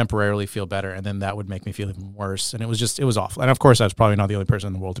to temporarily feel better, and then that would make me feel even worse. And it was awful. And of course, I was probably not the only person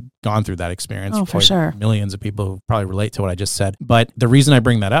in the world who'd gone through that experience. Oh, for sure. Millions of people who probably relate to what I just said. But the reason I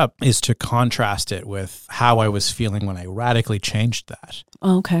bring that up is to contrast it with how I was feeling when I radically changed that.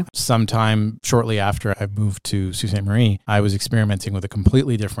 Oh, okay. Sometime shortly after I moved to Sault Ste. Marie, I was experimenting with a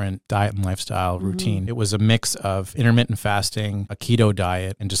completely different diet and lifestyle routine. It was a mix of intermittent fasting, a keto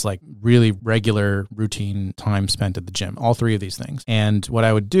diet, and just like really regular routine time spent at the gym. All three of these things. And what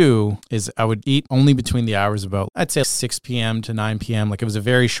I would do is I would eat only between the hours of about, I'd say 6 p.m. to 9 p.m. Like it was a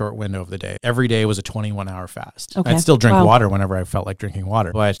very short window of the day. Every day was a 21-hour fast. Okay. I'd still drink water whenever I felt like drinking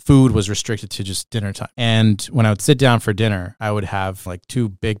water, but food was restricted to just dinner time. And when I would sit down for dinner, I would have like 2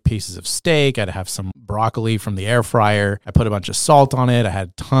 big pieces of steak. I'd have some broccoli from the air fryer. I put a bunch of salt on it. I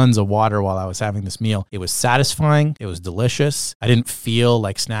had tons of water while I was having this meal. It was satisfying. It was delicious. I didn't feel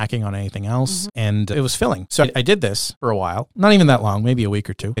like snacking on anything else. And it was filling. So I did this for a while, not even that long, maybe a week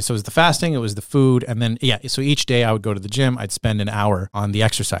or two. So it was the fasting, it was the food. And then, so each day I would go to the gym. I'd spend an hour on the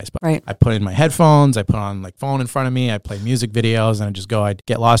exercise. Right. I put in my headphones. I put on like phone in front of me. I play music videos and I'd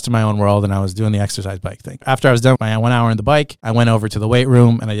get lost in my own world. And I was doing the exercise bike thing. After I was done with my 1 hour on the bike, I went over to the weight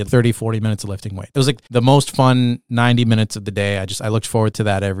room and I did 30, 40 minutes of lifting weight. It was like the most fun 90 minutes of the day. I looked forward to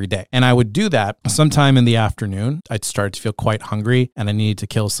that every day. And I would do that sometime in the afternoon. I'd start to feel quite hungry and I needed to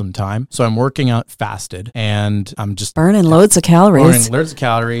kill some time. So I'm working out fasted and I'm just burning loads of calories.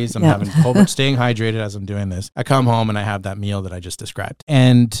 I'm having a whole bunch, staying hydrated as I'm doing this. I come home and I have that meal that I just described.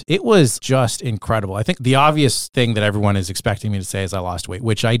 And it was just incredible. I think the obvious thing that everyone is expecting me to say is I lost weight,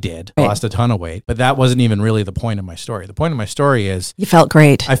 which I did. Right. I lost a ton of weight, but that wasn't even really the point of my story. The point of my story is you felt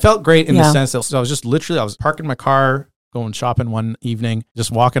great. I felt great in the sense that so I was parking my car, going shopping one evening,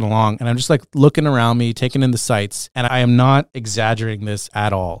 just walking along, and I'm just like looking around me, taking in the sights, and I am not exaggerating this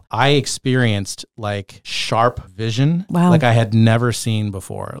at all. I experienced like sharp vision, like I had never seen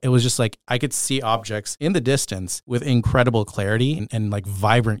before. It was just like I could see objects in the distance with incredible clarity and like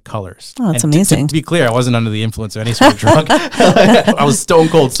vibrant colors. Oh, that's amazing. To be clear, I wasn't under the influence of any sort of drug. I was stone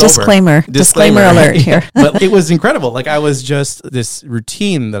cold sober. Disclaimer alert here. But it was incredible. Like I was just this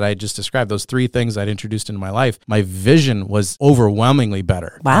routine that I just described, those 3 things I'd introduced into my life. My vision vision was overwhelmingly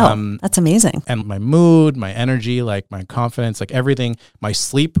better. Wow. That's amazing. And my mood, my energy, like my confidence, like everything, my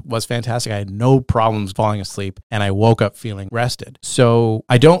sleep was fantastic. I had no problems falling asleep and I woke up feeling rested. So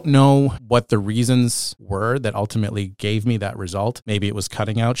I don't know what the reasons were that ultimately gave me that result. Maybe it was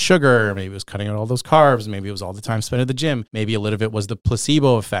cutting out sugar, maybe it was cutting out all those carbs, maybe it was all the time spent at the gym, maybe a little bit was the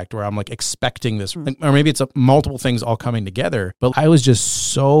placebo effect where I'm like expecting this, or maybe it's multiple things all coming together. But I was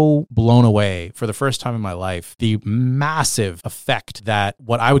just so blown away for the first time in my life, the massive effect that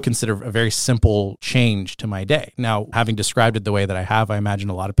what I would consider a very simple change to my day. Now, having described it the way that I have, I imagine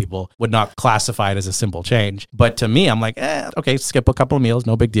a lot of people would not classify it as a simple change. But to me, I'm like, okay, skip a couple of meals,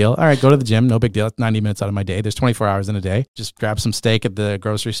 no big deal. All right, go to the gym, no big deal. It's 90 minutes out of my day. There's 24 hours in a day. Just grab some steak at the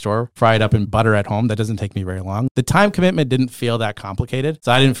grocery store, fry it up in butter at home. That doesn't take me very long. The time commitment didn't feel that complicated.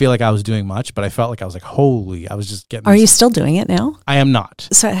 So I didn't feel like I was doing much, but I felt like I was like, holy, I was just getting... Are you still doing it now? I am not.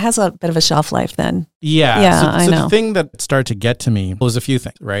 So it has a bit of a shelf life then. Yeah. I know. The thing that started to get to me was a few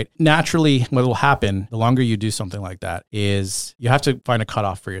things, right? Naturally, what will happen the longer you do something like that is you have to find a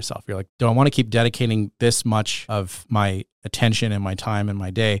cutoff for yourself. You're like, do I want to keep dedicating this much of my attention and my time and my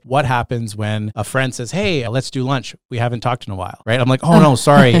day? What happens when a friend says, hey, let's do lunch? We haven't talked in a while, right? I'm like, oh no,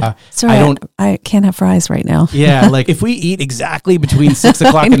 sorry. Sorry, I can't have fries right now. Yeah. Like if we eat exactly between 6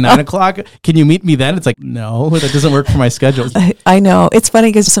 o'clock and 9 o'clock, can you meet me then? It's like, no, that doesn't work for my schedule. I know. It's funny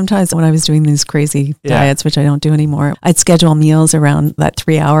because sometimes when I was doing these crazy diets, which I don't do anymore, I'd schedule meals around that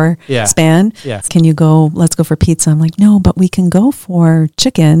 3-hour span. Yeah. Can you go, let's go for pizza? I'm like, no, but we can go for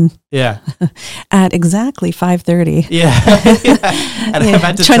chicken. Yeah. At exactly 5:30. Yeah. And I've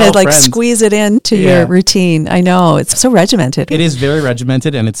had to trying to like friends, squeeze it into your routine. I know. It's so regimented. It is very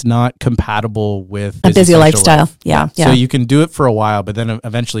regimented and it's not compatible with a busy lifestyle. Life. Yeah. So you can do it for a while, but then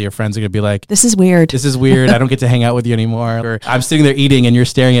eventually your friends are going to be like, this is weird. I don't get to hang out with you anymore. Or I'm sitting there eating and you're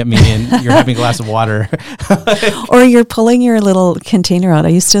staring at me and you're having a glass of water. Or you're pulling your little container out. I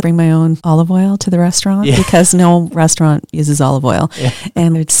used to bring my own olive oil to the restaurant because no restaurant uses olive oil. Yeah.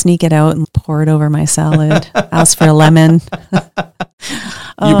 And I'd sneak it out and pour it over my salad, ask for a lemon.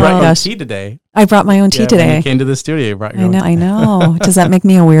 You brought your tea today. I brought my own tea today. When you came to the studio, you brought your own tea. I know. Does that make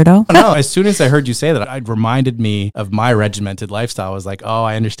me a weirdo? No, as soon as I heard you say that, it reminded me of my regimented lifestyle. I was like, oh,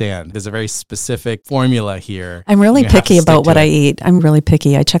 I understand. There's a very specific formula here. I'm really picky about what I eat. I'm really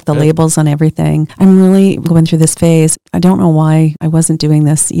picky. I check the labels on everything. I'm really going through this phase. I don't know why I wasn't doing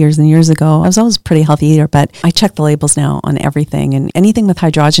this years and years ago. I was always a pretty healthy eater, but I check the labels now on everything. And anything with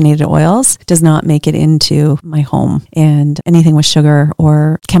hydrogenated oils does not make it into my home. And anything with sugar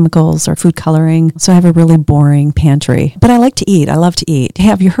or chemicals or food coloring. So I have a really boring pantry, but I like to eat. I love to eat. Hey,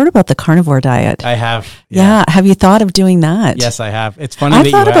 have you heard about the carnivore diet? I have. Yeah. Have you thought of doing that? Yes, I have. It's funny I've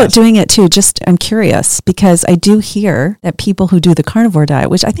that thought you about asked. doing it too. Just I'm curious because I do hear that people who do the carnivore diet,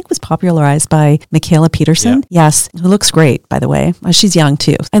 which I think was popularized by Michaela Peterson. Yeah. Yes. Who looks great, by the way. She's young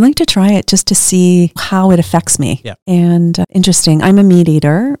too. I'd like to try it just to see how it affects me. Yeah. And interesting. I'm a meat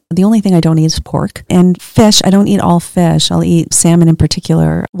eater. The only thing I don't eat is pork and fish. I don't eat all fish. I'll eat salmon in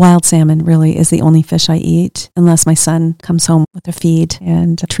particular. Wild salmon really is the only fish I eat unless my son comes home with a feed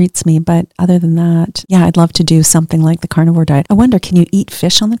and treats me. But other than that, I'd love to do something like the carnivore diet. I wonder, can you eat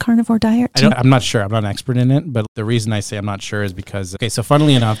fish on the carnivore diet? I'm not sure. I'm not an expert in it, but the reason I say I'm not sure is because, so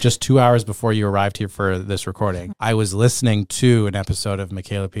funnily enough, just 2 hours before you arrived here for this recording, I was listening to an episode of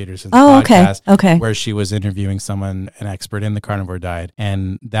Michaela Peterson's podcast where she was interviewing someone, an expert in the carnivore diet.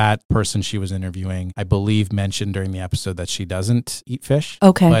 And that person she was interviewing, I believe, mentioned during the episode that she doesn't eat fish.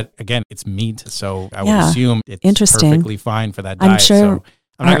 Okay. But again, it's meat. So I would assume it's perfectly fine for that diet. I'm sure. So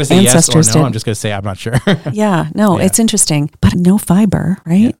I'm not going to say yes or no. I'm just going to say I'm not sure. It's interesting, but no fiber,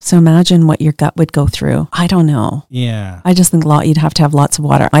 right? Yeah. So imagine what your gut would go through. I don't know. Yeah. I just think you'd have to have lots of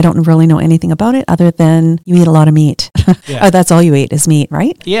water. I don't really know anything about it other than you eat a lot of meat. Yeah. That's all you eat is meat,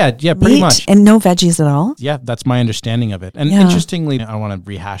 right? Yeah, pretty much. And no veggies at all? Yeah, that's my understanding of it. And interestingly, I don't want to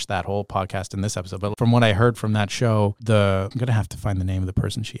rehash that whole podcast in this episode, but from what I heard from that show, I'm going to have to find the name of the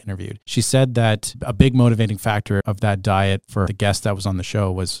person she interviewed. She said that a big motivating factor of that diet for the guest that was on the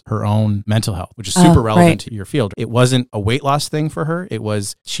show was her own mental health, which is super relevant to your field. It wasn't a weight loss thing for her. It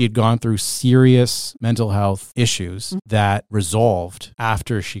was she had gone through serious mental health issues that resolved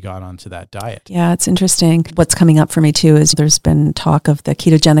after she got onto that diet. Yeah, it's interesting. What's coming up for me too is there's been talk of the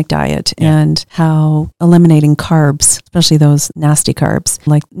ketogenic diet and how eliminating carbs, especially those nasty carbs,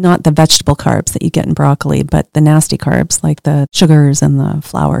 like not the vegetable carbs that you get in broccoli, but the nasty carbs like the sugars and the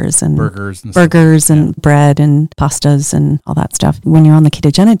flours and burgers and bread and pastas and all that stuff. When you're on the the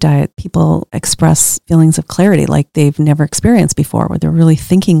ketogenic diet, people express feelings of clarity like they've never experienced before, where they're really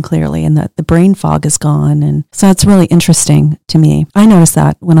thinking clearly and that the brain fog is gone. And so it's really interesting to me. I notice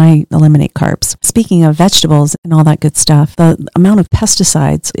that when I eliminate carbs. Speaking of vegetables and all that good stuff, the amount of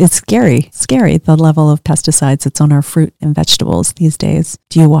pesticides, it's scary, the level of pesticides that's on our fruit and vegetables these days.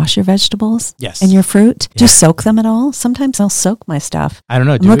 Do you wash your vegetables? Yes. And your fruit? Yeah. Do you soak them at all? Sometimes I'll soak my stuff. I don't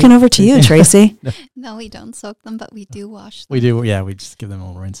know. I'm looking over to you, Tracy. No, we don't soak them, but we do wash them. We do. Yeah, we just give them a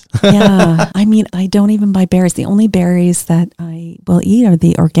little rinse. Yeah. I mean, I don't even buy berries. The only berries that I will eat are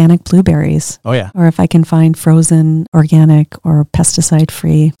the organic blueberries. Oh, yeah. Or if I can find frozen, organic, or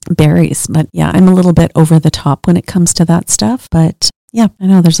pesticide-free berries. But yeah, I'm a little bit over the top when it comes to that stuff. But yeah, I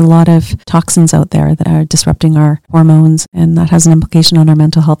know there's a lot of toxins out there that are disrupting our hormones, and that has an implication on our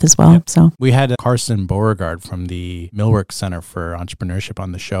mental health as well. Yep. So we had Carson Beauregard from the Millwork Center for Entrepreneurship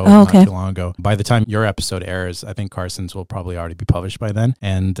on the show not too long ago. By the time your episode airs, I think Carson's will probably already be published by then.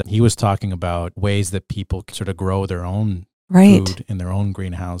 And he was talking about ways that people sort of grow their own food in their own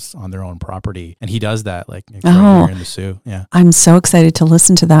greenhouse on their own property. And he does that right here in the Sioux. Yeah. I'm so excited to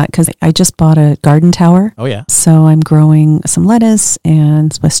listen to that because I just bought a garden tower. Oh, yeah. So I'm growing some lettuce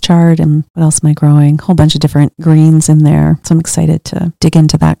and Swiss chard, and what else am I growing? A whole bunch of different greens in there. So I'm excited to dig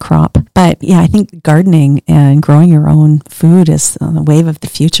into that crop. But yeah, I think gardening and growing your own food is the wave of the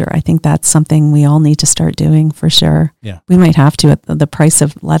future. I think that's something we all need to start doing for sure. Yeah. We might have to at the price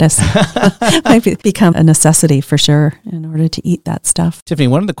of lettuce. Might become a necessity for sure in order to eat that stuff. Tiffany,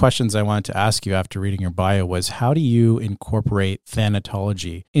 one of the questions I wanted to ask you after reading your bio was, how do you incorporate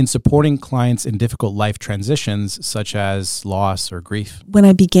Thanatology in supporting clients in difficult life transitions such as loss or grief? When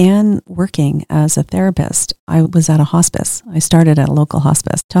I began working as a therapist, I was at a hospice. I started at a local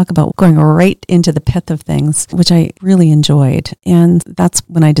hospice. Talk about going right into the pith of things, which I really enjoyed. And that's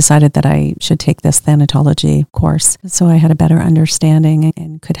when I decided that I should take this Thanatology course. So I had a better understanding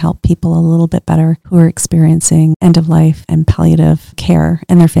and could help people a little bit better who are experiencing end of life and palliative care,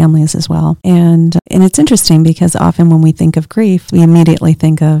 and their families as well. And it's interesting because often when we think of grief, we immediately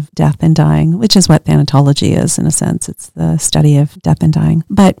think of death and dying, which is what Thanatology is in a sense. It's the study of death and dying.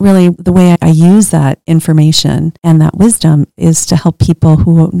 But really the way I use that information and that wisdom is to help people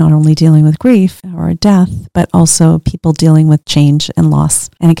who are not only dealing with grief or death, but also people dealing with change and loss.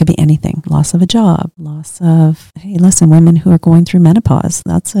 And it could be anything: loss of a job, loss of, hey, listen, women who are going through menopause,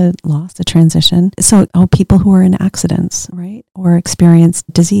 that's a loss, a transition. So people who are in accidents, right? Or experience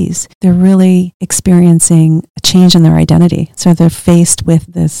disease. They're really experiencing a change in their identity. So they're faced with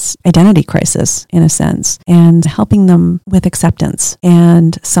this identity crisis in a sense, and helping them with acceptance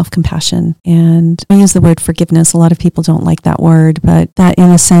and self-compassion. And I use the word forgiveness. A lot of people don't like that word, but that in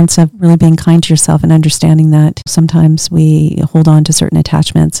a sense of really being kind to yourself and understanding that sometimes we hold on to certain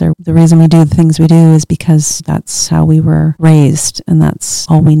attachments, or the reason we do the things we do is because that's how we were raised and that's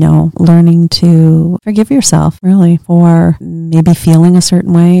all we know. Learning to forgive yourself really for maybe feeling a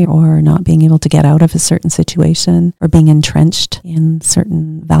certain way or not being able to get out of a certain situation or being entrenched in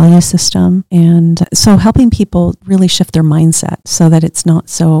certain value system. And so helping people really shift their mindset so that it's not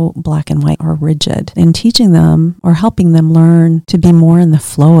so black and white or rigid, and teaching them or helping them learn to be more in the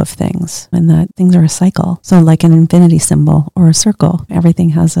flow of things, and that things are a cycle. So like an infinity symbol or a circle, everything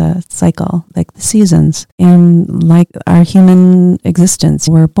has a cycle, like the seasons. And like our human existence,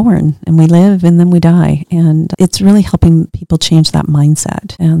 we're born and we live and then we die. And it's really helping people change that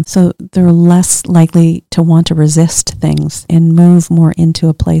mindset. And so they're less likely to want to resist things and move more into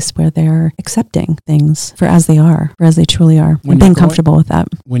a place where they're accepting things for as they are, for as they truly are, and being comfortable with that.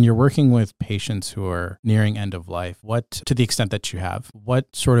 When you're working with patients who are nearing end of life, to the extent that you have,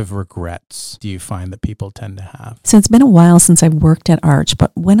 what sort of regrets do you find that people tend to have? So it's been a while since I've worked at Arch,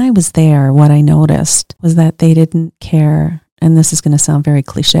 but when I was there, what I noticed was that they didn't care. And this is going to sound very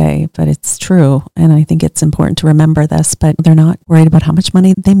cliche, but it's true. And I think it's important to remember this, but they're not worried about how much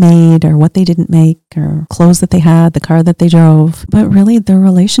money they made or what they didn't make or clothes that they had, the car that they drove, but really their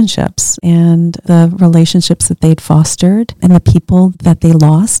relationships and the relationships that they'd fostered and the people that they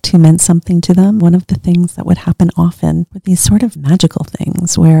lost who meant something to them. One of the things that would happen often were these sort of magical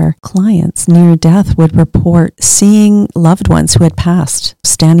things where clients near death would report seeing loved ones who had passed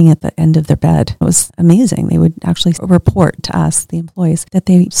standing at the end of their bed. It was amazing. They would actually report to us, the employees, that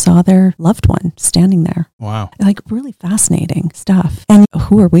they saw their loved one standing there. Wow. Like really fascinating stuff. And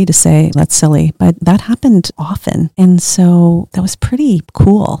who are we to say that's silly? But that happened often. And so that was pretty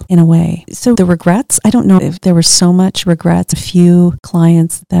cool in a way. So the regrets, I don't know if there were so much regrets. A few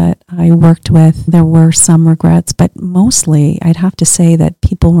clients that I worked with, there were some regrets, but mostly I'd have to say that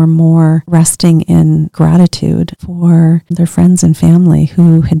people were more resting in gratitude for their friends and family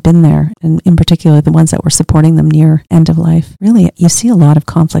who had been there. And in particular, the ones that were supporting them near end of life. life, really, you see a lot of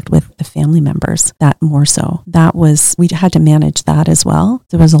conflict with the family members, that more so. We had to manage that as well.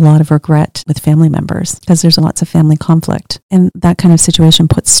 There was a lot of regret with family members because there's lots of family conflict. And that kind of situation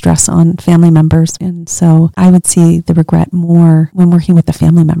puts stress on family members. And so I would see the regret more when working with the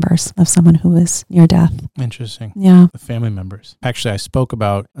family members of someone who is near death. Interesting. Yeah. The family members. Actually, I spoke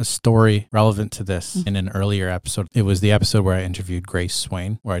about a story relevant to this in an earlier episode. It was the episode where I interviewed Grace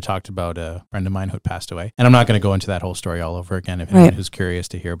Swain, where I talked about a friend of mine who had passed away. And I'm not going to go into that whole story all over again. If anyone who's curious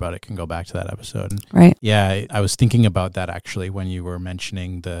to hear about it can go back to that episode. Right. Yeah, I was thinking about that actually when you were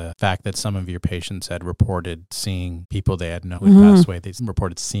mentioning the fact that some of your patients had reported seeing people they had known who had passed away. They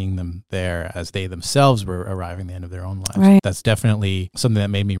reported seeing them there as they themselves were arriving at the end of their own lives. Right. That's definitely something that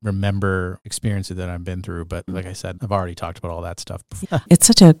made me remember experiences that I've been through. But like I said, I've already talked about all that stuff before. It's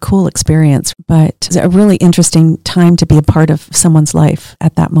such a cool experience, but it's a really interesting time to be a part of someone's life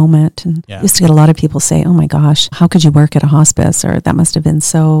at that moment. And I used to get a lot of people say, oh my gosh, how could you work at a hospice? Or that must have been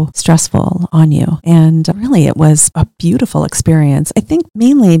so stressful on you. And really, it was a beautiful experience. I think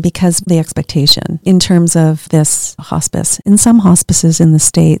mainly because of the expectation in terms of this hospice. In some hospices in the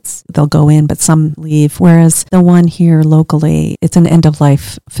States, they'll go in, but some leave. Whereas the one here locally, it's an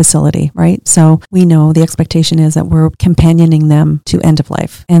end-of-life facility, right? So we know the expectation is that we're companioning them to end of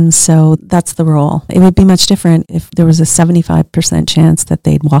life. And so that's the role. It would be much different if there was a 75% chance that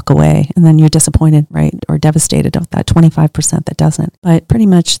they'd walk away and then you're disappointed, right? Or devastated of that 25% that doesn't. But pretty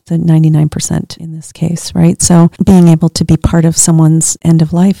much the 99% in this case, right? So being able to be part of someone's end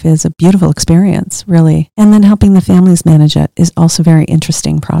of life is a beautiful experience, really. And then helping the families manage it is also a very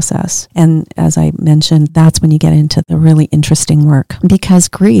interesting process. And as I mentioned, that's when you get into the really interesting work, because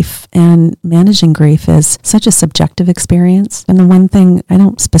grief and managing grief is such a subjective experience. And the one thing, I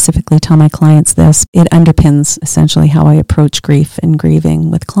don't specifically tell my clients this, it underpins essentially how I approach grief and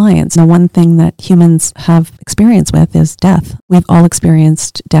grieving with clients. And the one thing that humans have experience with is death. We've all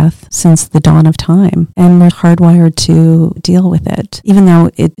experienced death since the dawn of time, and we're hardwired to deal with it, even though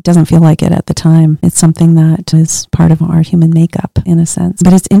it doesn't feel like it at the time. It's something that is part of our human makeup in a sense.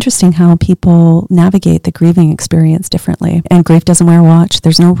 But it's interesting how people navigate the grieving experience differently. And grief doesn't wear a watch.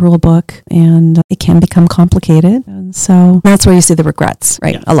 There's no rule book, and it can become complicated. And so that's where you see the regrets,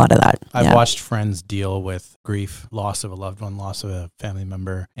 right? Yeah. A lot of that. I've watched friends deal with grief, loss of a loved one, loss of a family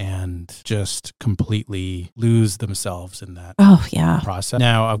member, and just completely lose themselves in that process.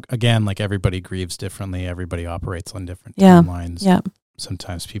 Now, again, like everybody grieves differently. Everybody operates on different timelines. Yeah.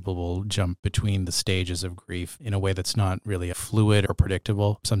 Sometimes people will jump between the stages of grief in a way that's not really fluid or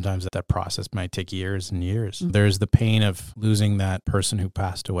predictable. Sometimes that process might take years and years. Mm-hmm. There's the pain of losing that person who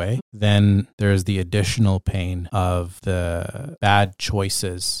passed away. Then there's the additional pain of the bad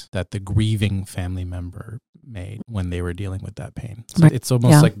choices that the grieving family member made when they were dealing with that pain. So it's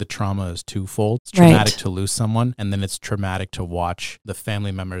almost like the trauma is twofold. It's traumatic to lose someone, and then it's traumatic to watch the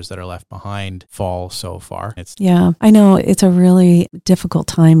family members that are left behind fall so far. I know it's a really difficult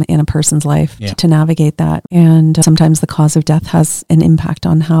time in a person's life to navigate that. And sometimes the cause of death has an impact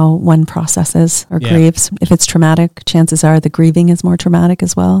on how one processes or grieves. If it's traumatic, chances are the grieving is more traumatic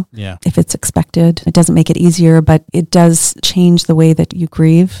as well. Yeah. If it's expected, it doesn't make it easier, but it does change the way that you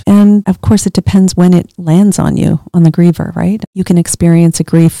grieve. And of course, it depends when it lands on you, on the griever, right? You can experience a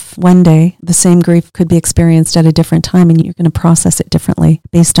grief one day. The same grief could be experienced at a different time, and you're going to process it differently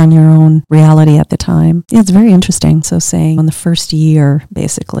based on your own reality at the time. Yeah, it's very interesting. So saying on the first year,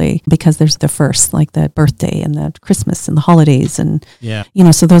 basically, because there's the first, like the birthday and the Christmas and the holidays, and,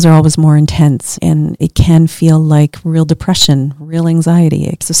 so those are always more intense, and it can feel like real depression, real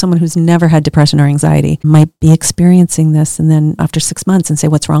anxiety. So someone who's never had depression or anxiety might be experiencing this, and then after 6 months and say,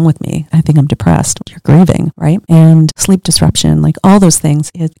 what's wrong with me? I think I'm depressed. You're grieving, right? And sleep disruption, like all those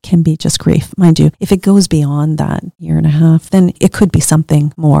things, it can be just grief. Mind you, if it goes beyond that year and a half, then it could be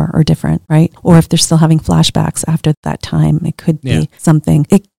something more or different, right? Or if they're still having flashbacks after that time, it could be something.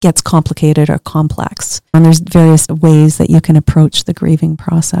 It gets complicated or complex. And there's various ways that you can approach the grieving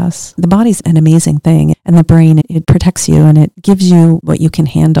process. The body's an amazing thing, and the brain, it protects you and it gives you what you can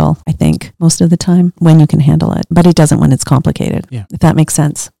handle, I think, most of the time when you can handle it. But it doesn't when it's complicated, if that makes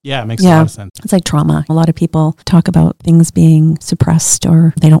sense. Yeah, it makes a lot of sense. It's like trauma. A lot of people talk about things being suppressed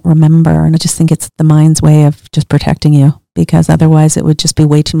or they don't remember. And I just think it's the mind's way of just protecting you, because otherwise it would just be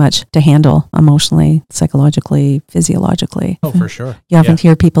way too much to handle emotionally, psychologically, physiologically. Oh, for sure. You often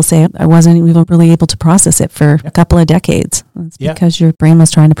hear people say, I wasn't even really able to process it for a couple of decades. It's because your brain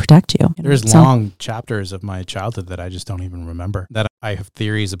was trying to protect you. There's long chapters of my childhood that I just don't even remember, that I have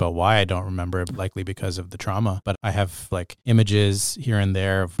theories about why I don't remember, likely because of the trauma. But I have like images here and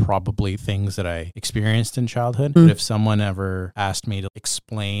there of probably things that I experienced in childhood. But if someone ever asked me to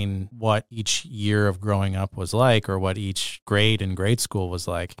explain what each year of growing up was like, or what each speech grade in grade school was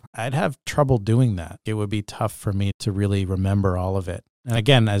like, I'd have trouble doing that. It would be tough for me to really remember all of it. And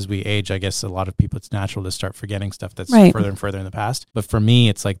again, as we age, I guess a lot of people, it's natural to start forgetting stuff that's further and further in the past. But for me,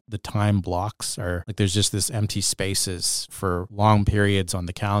 it's like the time blocks are like there's just this empty spaces for long periods on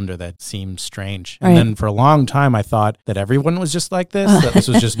the calendar that seem strange. And then for a long time, I thought that everyone was just like this, that this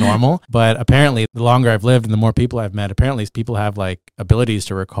was just normal. But apparently, the longer I've lived and the more people I've met, apparently people have like abilities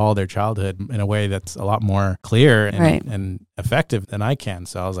to recall their childhood in a way that's a lot more clear and effective than I can.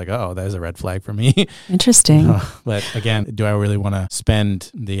 So I was like, oh, there's a red flag for me. Interesting. But again, do I really want to spend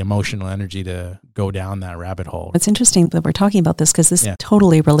the emotional energy to go down that rabbit hole? It's interesting that we're talking about this because this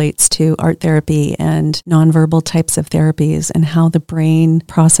totally relates to art therapy and nonverbal types of therapies and how the brain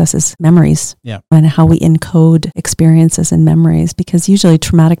processes memories and how we encode experiences and memories, because usually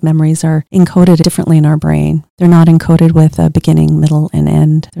traumatic memories are encoded differently in our brain. They're not encoded with a beginning, middle, and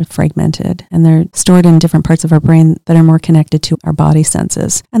end. They're fragmented and they're stored in different parts of our brain that are more connected to our body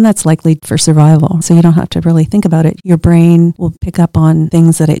senses. And that's likely for survival. So you don't have to really think about it. Your brain will pick up on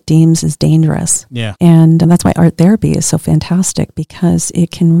things that it deems as dangerous. Yeah. And that's why art therapy is so fantastic, because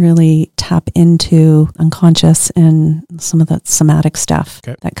it can really tap into unconscious and some of the somatic stuff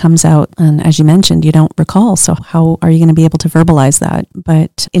that comes out. And as you mentioned, you don't recall. So how are you going to be able to verbalize that?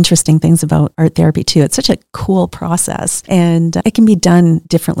 But interesting things about art therapy too. It's such a cool process and it can be done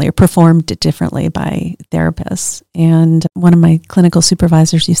differently or performed differently by therapists. And one of my clinical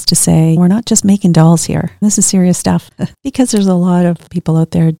supervisors used to say, we're not just making dolls here. This is serious stuff because there's a lot of people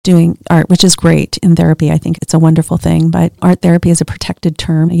out there doing art, which is great in therapy. I think it's a wonderful thing, but art therapy is a protected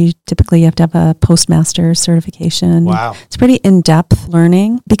term. You typically have to have a postmaster certification. Wow. It's pretty in-depth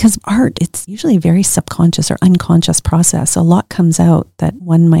learning because art, it's usually a very subconscious or unconscious process. A lot comes out that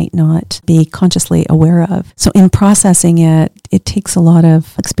one might not be consciously aware of. So in processing it, it takes a lot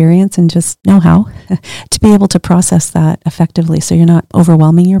of experience and just know-how to be able to process that effectively. So you're not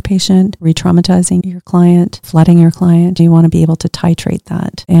overwhelming your patient, re-traumatizing your client, flooding your client. You want to be able to titrate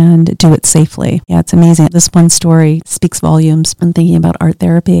that and do it safely. Yeah, it's amazing. This one story speaks volumes when thinking about art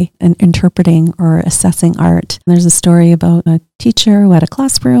therapy and interpreting or assessing art. There's a story about a teacher who had a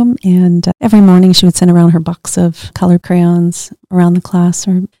classroom, and every morning she would send around her box of colored crayons around the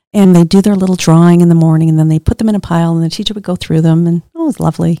classroom. And they do their little drawing in the morning, and then they put them in a pile, and the teacher would go through them, and it was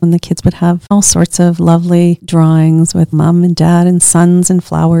lovely. And the kids would have all sorts of lovely drawings with mom and dad and sons and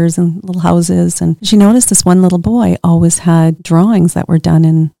flowers and little houses. And she noticed this one little boy always had drawings that were done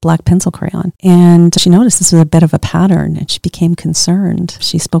in black pencil crayon. And she noticed this was a bit of a pattern, and she became concerned.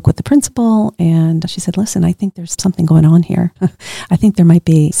 She spoke with the principal, and she said, listen, I think there's something going on here. I think there might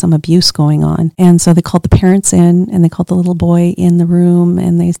be some abuse going on. And so they called the parents in, and they called the little boy in the room,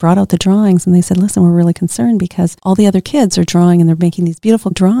 and they brought out the drawings, and they said, listen, we're really concerned because all the other kids are drawing and they're making these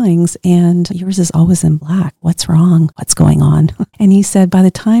beautiful drawings and yours is always in black. What's wrong? What's going on? And he said, by the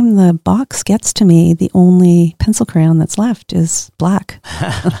time the box gets to me, the only pencil crayon that's left is black.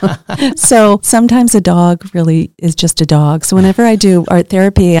 So sometimes a dog really is just a dog. So whenever I do art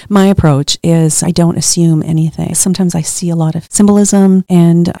therapy, my approach is I don't assume anything. Sometimes I see a lot of symbolism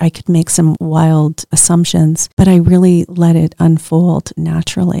and I could make some wild assumptions, but I really let it unfold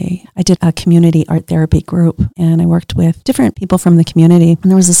naturally. I did a community art therapy group and I worked with different people from the community.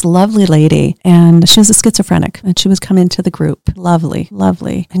 And there was this lovely lady and she was a schizophrenic and she was come into the group. Lovely,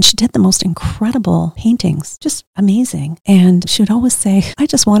 lovely. And she did the most incredible paintings, just amazing. And she would always say, I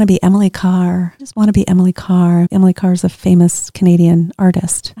just want to be Emily Carr. I just want to be Emily Carr. Emily Carr is a famous Canadian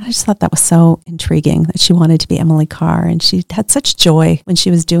artist. And I just thought that was so intriguing that she wanted to be Emily Carr. And she had such joy when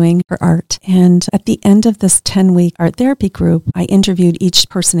she was doing her art. And at the end of this 10-week art therapy group, I interviewed each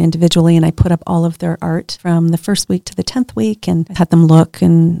person individually and I put up all of their art from the first week to the 10th week and had them look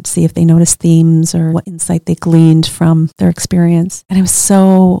and see if they noticed themes or what insight they gleaned from their experience. And I was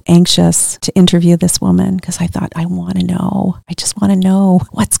so anxious to interview this woman because I thought, I want to know. I just want to know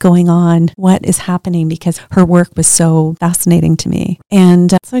what's going on, what is happening, because her work was so fascinating to me.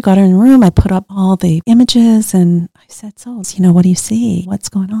 And so I got her in the room, I put up all the images and I said, so, what do you see? What's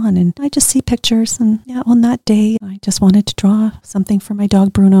going on? And I just see pictures. And on that day, I just wanted to draw something for my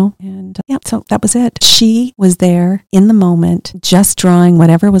dog, Bruno. And so that was it. She was there in the moment, just drawing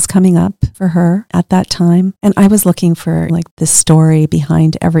whatever was coming up for her at that time. And I was looking for the story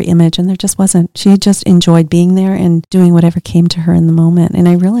behind every image, and there just wasn't. She just enjoyed being there and doing whatever came to her in the moment. And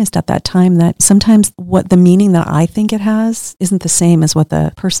I realized at that time that sometimes what the meaning that I think it has isn't the same as what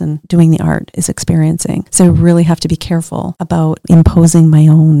the person doing the art is experiencing. So I really have to be careful about imposing my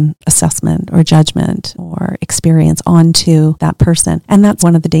own assessment or judgment or experience onto that person. And that's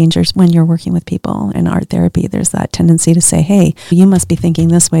one of the dangers when you're working with people in art therapy. There's that tendency to say, hey, you must be thinking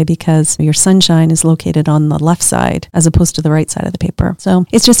this way because you're your sunshine is located on the left side as opposed to the right side of the paper. So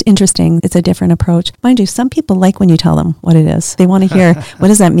it's just interesting. It's a different approach. Mind you, some people like when you tell them what it is. They want to hear, what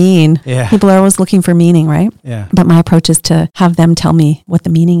does that mean? Yeah. People are always looking for meaning, right? Yeah. But my approach is to have them tell me what the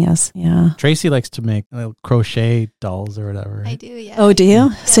meaning is. Yeah. Tracy likes to make crochet dolls or whatever. I do, yeah. Oh, do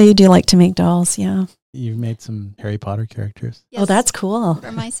you? So you do like to make dolls, yeah. You've made some Harry Potter characters. Yes. Oh, that's cool.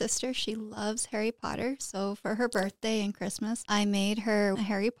 For my sister, she loves Harry Potter. So for her birthday and Christmas, I made her a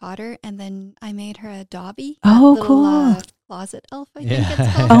Harry Potter, and then I made her a Dobby. Oh, little, cool. Closet elf, I think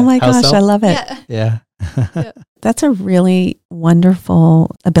it's called. Oh my House gosh, elf? I love it. Yeah. Yeah. That's a really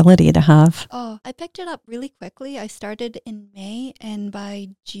wonderful ability to have. Oh, I picked it up really quickly. I started in May, and by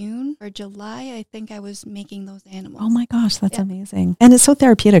June or July, I think I was making those animals. Oh my gosh, that's Yep. amazing. And it's so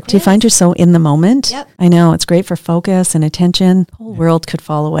therapeutic. Do you It find is. you're so in the moment? Yep. I know, it's great for focus and attention. The whole world could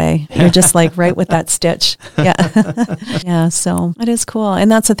fall away. You're just like right with that stitch. Yeah. Yeah, so it is cool.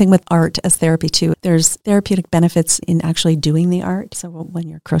 And that's the thing with art as therapy too. There's therapeutic benefits in actually doing the art. So when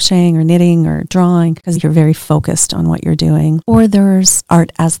you're crocheting or knitting or drawing, because you're very focused on what you're doing. Or there's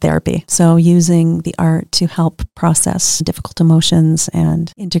art as therapy. So using the art to help process difficult emotions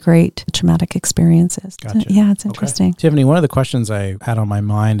and integrate traumatic experiences. Gotcha. So, yeah, it's Okay. interesting. Tiffany, one of the questions I had on my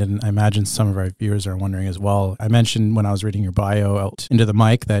mind, and I imagine some of our viewers are wondering as well, I mentioned when I was reading your bio out into the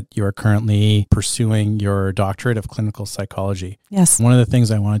mic that you are currently pursuing your doctorate of clinical psychology. Yes. One of the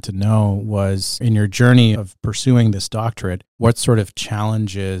things I wanted to know was, in your journey of pursuing this doctorate, what sort of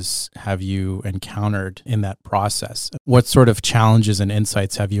challenges have you encountered in that process? What sort of challenges and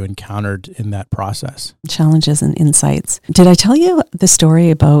insights have you encountered in that process? Challenges and insights. Did I tell you the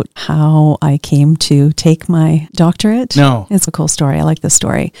story about how I came to take my doctorate? No. It's a cool story. I like this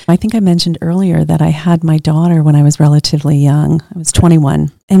story. I think I mentioned earlier that I had my daughter when I was relatively young. I was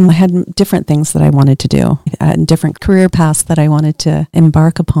 21. And I had different things that I wanted to do, different career paths that I wanted to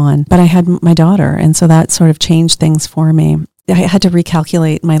embark upon. But I had my daughter, and so that sort of changed things for me. I had to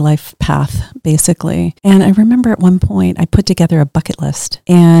recalculate my life path, basically. And I remember at one point I put together a bucket list,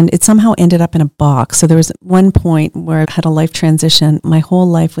 and it somehow ended up in a box. So there was one point where I had a life transition. My whole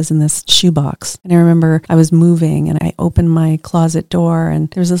life was in this shoebox. And I remember I was moving, and I opened my closet door, and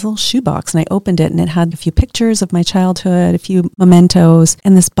there was this little shoebox, and I opened it, and it had a few pictures of my childhood, a few mementos,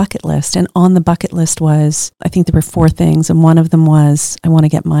 and this bucket list. And on the bucket list was, I think there were 4 things, and one of them was, I want to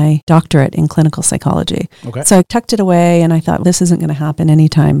get my doctorate in clinical psychology. Okay. So I tucked it away, and I thought, this isn't going to happen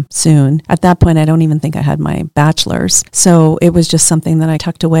anytime soon. At that point, I don't even think I had my bachelor's. So it was just something that I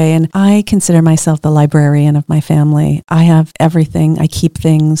tucked away. And I consider myself the librarian of my family. I have everything. I keep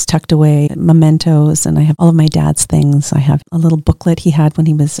things tucked away, mementos, and I have all of my dad's things. I have a little booklet he had when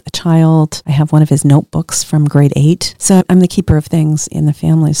he was a child. I have one of his notebooks from grade 8. So I'm the keeper of things in the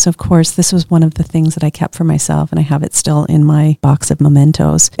family. So of course, this was one of the things that I kept for myself, and I have it still in my box of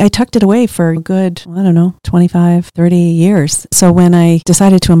mementos. I tucked it away for a good, 25, 30 years. So when I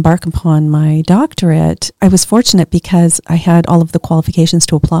decided to embark upon my doctorate, I was fortunate because I had all of the qualifications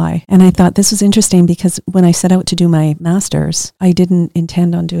to apply. And I thought this was interesting because when I set out to do my master's, I didn't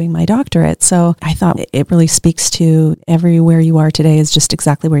intend on doing my doctorate. So I thought it really speaks to everywhere you are today is just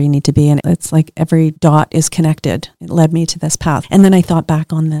exactly where you need to be. And it's like every dot is connected. It led me to this path. And then I thought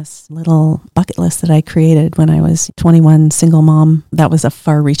back on this little bucket list that I created when I was 21, single mom. That was a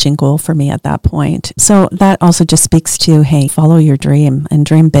far-reaching goal for me at that point. So that also just speaks to, hey, follow your dream and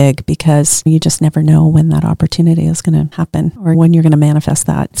dream big, because you just never know when that opportunity is going to happen or when you're going to manifest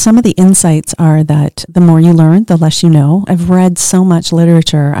that. Some of the insights are that the more you learn, the less you know. I've read so much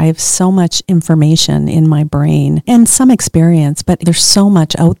literature. I have so much information in my brain and some experience, but there's so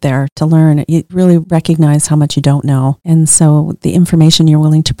much out there to learn. You really recognize how much you don't know. And so the information you're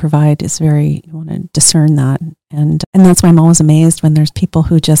willing to provide is you want to discern that. And that's why I'm always amazed when there's people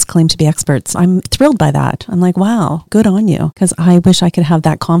who just claim to be experts. I'm thrilled by that. I'm like, wow, good on you. Because I wish I could have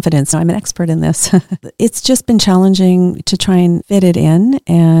that confidence. I'm an expert in this. It's just been challenging to try and fit it in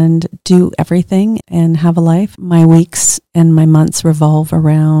and do everything and have a life. My weeks and my months revolve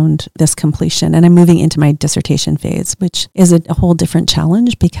around this completion. And I'm moving into my dissertation phase, which is a whole different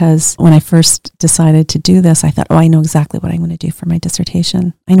challenge, because when I first decided to do this, I thought, I know exactly what I'm going to do for my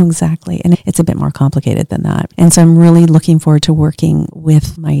dissertation. I know exactly. And it's a bit more complicated than that. And so I'm really looking forward to working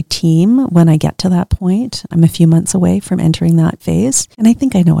with my team when I get to that point. I'm a few months away from entering that phase. And I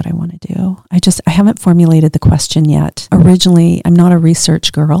think I know what I want to do. I haven't formulated the question yet. Originally, I'm not a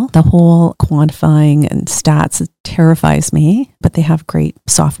research girl. The whole quantifying and stats terrifies me, but they have great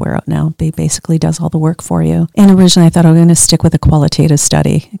software out now. It basically does all the work for you. And originally I thought I was going to stick with a qualitative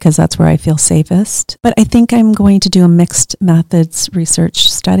study because that's where I feel safest. But I think I'm going to do a mixed methods research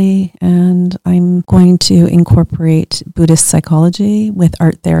study, and I'm going to incorporate Buddhist psychology with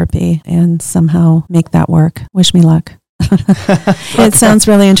art therapy and somehow make that work. Wish me luck. It sounds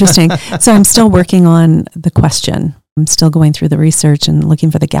really interesting. So I'm still working on the question. I'm still going through the research and looking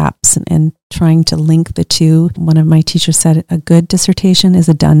for the gaps and trying to link the two. One of my teachers said a good dissertation is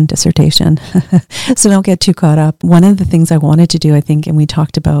a done dissertation. So don't get too caught up. One of the things I wanted to do, I think, and we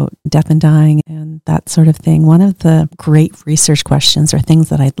talked about death and dying and that sort of thing. One of the great research questions or things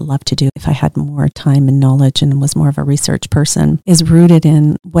that I'd love to do if I had more time and knowledge and was more of a research person is rooted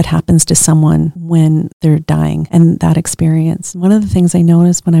in what happens to someone when they're dying and that experience. One of the things I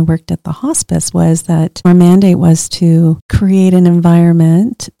noticed when I worked at the hospice was that our mandate was to create an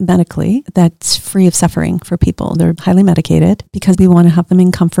environment medically that's free of suffering for people. They're highly medicated because we want to have them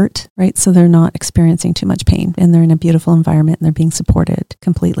in comfort, right? So they're not experiencing too much pain and they're in a beautiful environment and they're being supported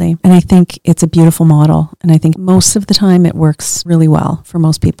completely. And I think it's a beautiful model. And I think most of the time it works really well for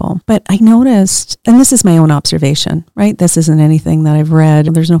most people. But I noticed, and this is my own observation, right? This isn't anything that I've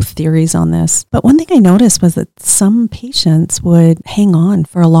read. There's no theories on this. But one thing I noticed was that some patients would hang on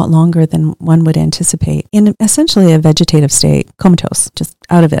for a lot longer than one would anticipate in essentially a vegetative state, comatose, just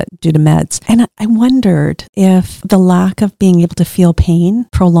out of it due to meds. And I wondered if the lack of being able to feel pain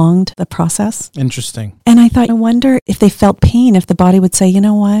prolonged the process. Interesting. And I thought, I wonder if they felt pain, if the body would say, you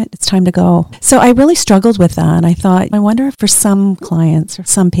know what, it's time to go. So I really struggled with that. And I thought, I wonder if for some clients or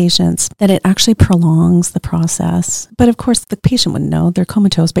some patients that it actually prolongs the process. But of course, the patient wouldn't know they're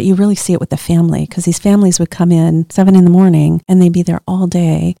comatose, but you really see it with the family because these families would come in 7 a.m. and they'd be there all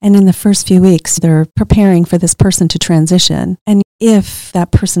day. And in the first few weeks, they're preparing for this person to transition. And if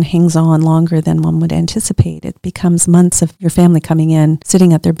that person hangs on longer than one would anticipate, it becomes months of your family coming in,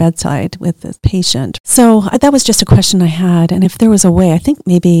 sitting at their bedside with the patient. So that was just a question I had. And if there was a way, I think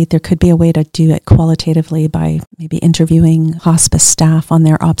maybe there could be a way to do it qualitatively by maybe interviewing hospice staff on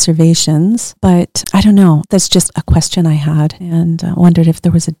their observations. But I don't know. That's just a question I had and wondered if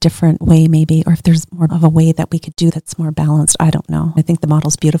there was a different way maybe, or if there's more of a way that we could do that's more balanced. I don't know. I think the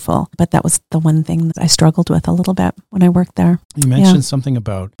model's beautiful, but that was the one thing that I struggled with a little bit when I worked there. You mentioned something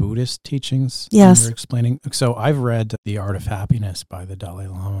about Buddhist teachings. Yes. You were explaining. So I've read The Art of Happiness by the Dalai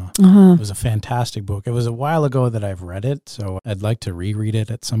Lama. Uh-huh. It was a fantastic book. It was a while ago that I've read it, so I'd like to reread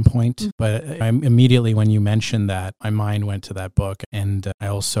it at some point. Mm-hmm. But immediately when you mentioned that, my mind went to that book. And I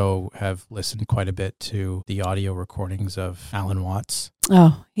also have listened quite a bit to the audio recordings of Alan Watts.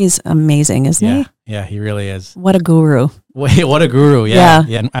 Oh, he's amazing, isn't he? Yeah, he really is. What a guru. Wait, what a guru. Yeah.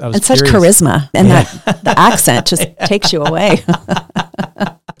 And such charisma. And that the accent just takes you away.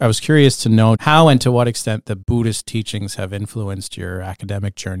 I was curious to know how and to what extent the Buddhist teachings have influenced your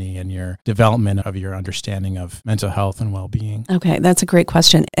academic journey and your development of your understanding of mental health and well-being. Okay, that's a great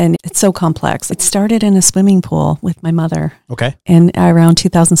question. And it's so complex. It started in a swimming pool with my mother. Okay. And around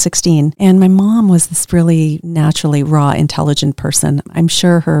 2016. And my mom was this really naturally raw, intelligent person. I'm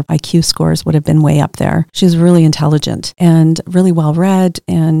sure her IQ scores would have been way up there. She was really intelligent and really well-read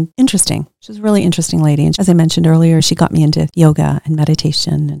and interesting. She was a really interesting lady. And as I mentioned earlier, she got me into yoga and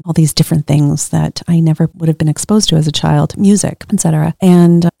meditation and all these different things that I never would have been exposed to as a child, music, etc.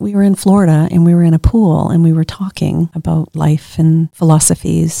 And we were in Florida and we were in a pool and we were talking about life and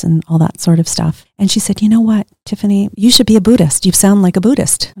philosophies and all that sort of stuff. And she said, you know what, Tiffany, you should be a Buddhist. You sound like a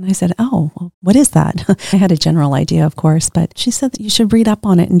Buddhist. And I said, oh, well, what is that? I had a general idea, of course, but she said that you should read up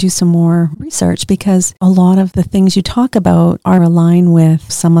on it and do some more research because a lot of the things you talk about are aligned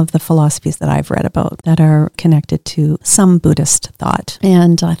with some of the philosophies that I've read about that are connected to some Buddhist thought.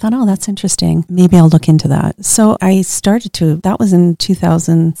 And I thought, oh, that's interesting. Maybe I'll look into that. So I started to, that was in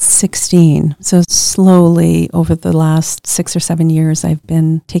 2016. So slowly over the last 6 or 7 years, I've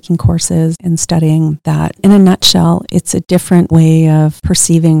been taking courses and studying that. In a nutshell, it's a different way of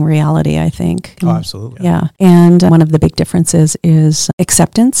perceiving reality, I think. Oh, absolutely. Yeah. And one of the big differences is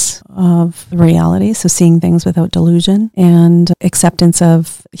acceptance of reality. So seeing things without delusion and acceptance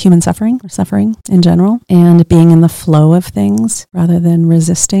of human suffering or suffering in general and being in the flow of things rather than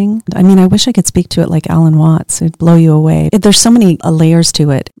resisting. I mean, I wish I could speak to it like Alan Watts. It'd blow you away. There's so many layers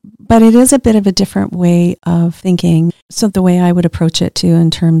to it. But it is a bit of a different way of thinking. So the way I would approach it too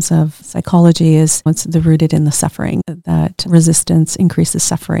in terms of psychology is it's rooted in the suffering, that resistance increases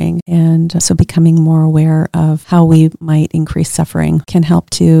suffering. And so becoming more aware of how we might increase suffering can help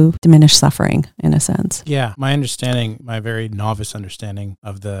to diminish suffering in a sense. Yeah, my very novice understanding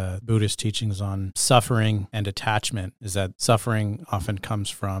of the Buddhist teachings on suffering and attachment is that suffering often comes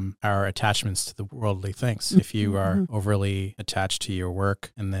from our attachments to the worldly things. If you are overly attached to your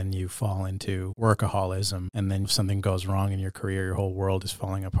work and then you fall into workaholism, and then if something goes wrong in your career, your whole world is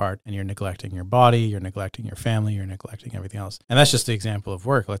falling apart and you're neglecting your body, you're neglecting your family, you're neglecting everything else. And that's just the example of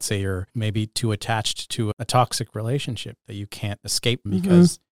work. Let's say you're maybe too attached to a toxic relationship that you can't escape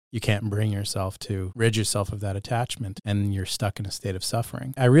because you can't bring yourself to rid yourself of that attachment, and you're stuck in a state of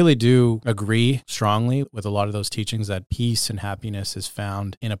suffering. I really do agree strongly with a lot of those teachings that peace and happiness is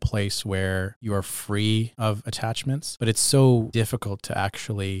found in a place where you are free of attachments. But it's so difficult to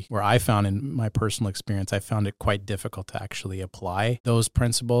actually, where I found in my personal experience, I found it quite difficult to actually apply those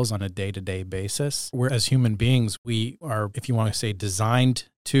principles on a day-to-day basis. Where as human beings, we are, if you want to say, designed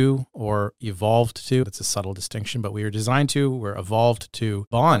to or evolved to. It's a subtle distinction, but we're evolved to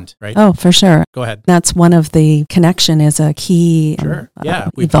bond, right? Oh, for sure. Go ahead. That's one of the connection is a key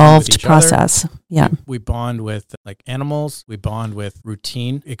We evolved process. Yeah. We bond with like animals. We bond with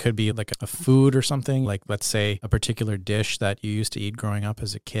routine. It could be like a food or something, like let's say a particular dish that you used to eat growing up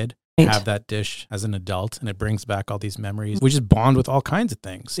as a kid. Have that dish as an adult, and it brings back all these memories. We just bond with all kinds of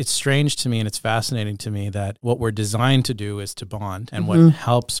things. It's strange to me, and it's fascinating to me that what we're designed to do is to bond, and what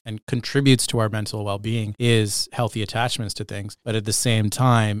helps and contributes to our mental well-being is healthy attachments to things. But at the same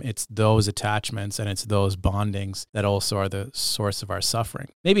time, it's those attachments and it's those bondings that also are the source of our suffering.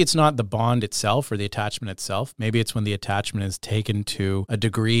 Maybe it's not the bond itself or the attachment itself. Maybe it's when the attachment is taken to a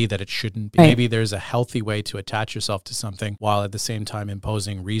degree that it shouldn't be. Right. Maybe there's a healthy way to attach yourself to something while at the same time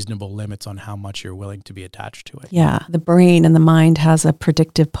imposing reasonable limits on how much you're willing to be attached to it. Yeah. The brain and the mind has a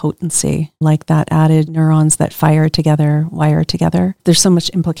predictive potency, like that added neurons that fire together, wire together. There's so much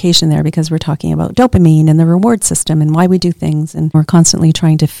implication there because we're talking about dopamine and the reward system and why we do things. And we're constantly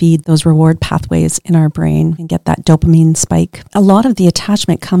trying to feed those reward pathways in our brain and get that dopamine spike. A lot of the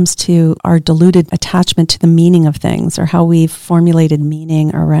attachment comes to our diluted attachment to the meaning of things or how we've formulated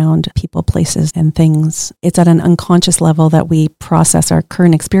meaning around people, places, and things. It's at an unconscious level that we process our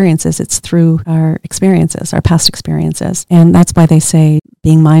current experiences. It's through our experiences, our past experiences. And that's why they say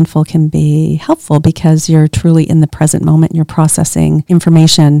being mindful can be helpful because you're truly in the present moment and you're processing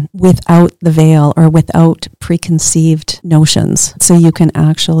information without the veil or without preconceived notions. So you can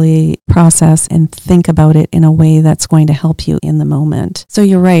actually process and think about it in a way that's going to help you in the moment. So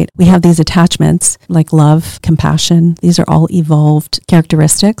you're right. We have these attachments like love, compassion. These are all evolved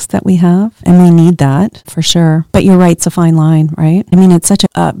characteristics that we have, and we need that for sure. But you're right. It's a fine line, right? I mean, it's such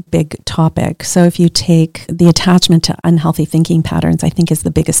a big topic. So if you take the attachment to unhealthy thinking patterns, I think is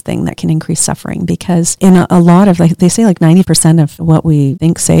the biggest thing that can increase suffering because in a lot of, like they say, like 90% of what we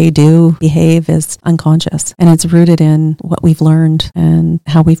think, say, do, behave is unconscious. And it's rooted in what we've learned and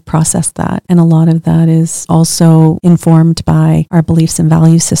how we've processed that. And a lot of that is also informed by our beliefs and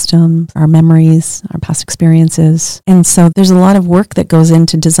value system, our memories, our past experiences. And so there's a lot of work that goes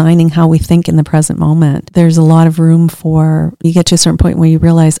into designing how we think in the present moment. There's a lot of room for, you get to a certain point where you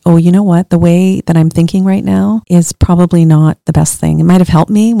realize, oh, you know what? The way that I'm thinking right now is probably not the best thing. It might have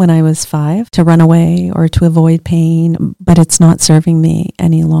helped me when I was 5 to run away or to avoid pain, but it's not serving me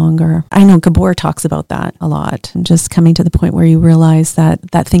any longer. I know Gabor talks about that a lot. And just coming to the point where you realize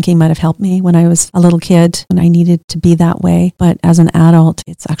that that thinking might have helped me when I was a little kid and I needed to be that way. But as an adult,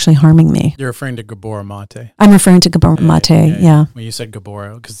 it's actually harming me. You're referring to Gabor Mate. I'm referring to Gabor Mate, yeah. When you said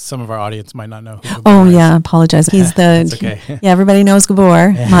Gabor, because some of our audience might not know who Gabor Oh, is. yeah, apologize. He's the, okay. Yeah, everybody knows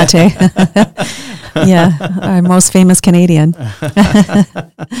Gabor Mate. Yeah, our most famous Canadian.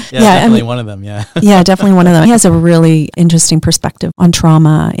 Definitely one of them, yeah. Yeah, definitely one of them. He has a really interesting perspective on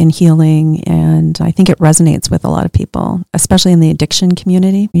trauma and healing, and I think it resonates with a lot of people, especially in the addiction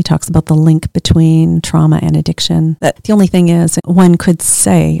community. He talks about the link between trauma and addiction. But the only thing is, one could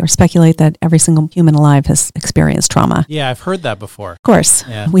say or speculate that every single human alive has experienced trauma. Yeah, I've heard that before. Of course.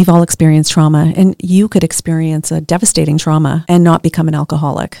 Yeah. We've all experienced trauma, and you could experience a devastating trauma and not become an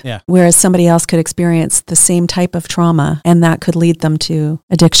alcoholic. Yeah. Whereas somebody else could experience the same type of trauma, and that could lead them to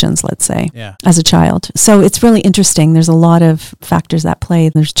addictions, let's say, as a child. So it's really interesting. There's a lot of factors that play.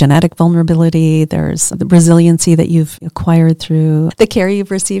 There's genetic vulnerability. There's the resiliency that you've acquired through the care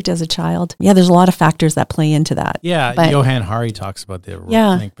you've received as a child. Yeah, there's a lot of factors that play into that. Yeah, but Johann Hari talks about the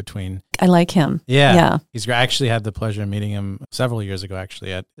link between... I like him. Yeah. He's great. I actually had the pleasure of meeting him several years ago,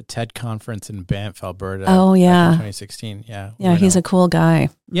 actually, at the TED conference in Banff, Alberta. Oh, yeah. Back in 2016. Yeah. Yeah, he's a cool guy.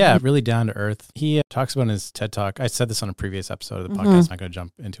 Yeah, really down to earth. He talks about in his TED Talk, I said this on a previous episode of the podcast, I'm not going to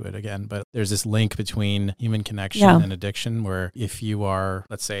jump into it again, but there's this link between human connection and addiction, where if you are,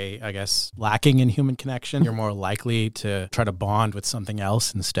 let's say, I guess, lacking in human connection, you're more likely to try to bond with something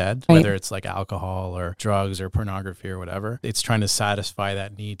else instead, whether it's like alcohol or drugs or pornography or whatever. It's trying to satisfy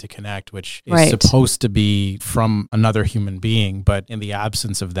that need to connect, which is supposed to be from another human being, but in the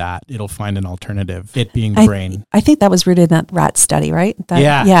absence of that, it'll find an alternative, it being the brain. I think that was rooted in that rat study, right?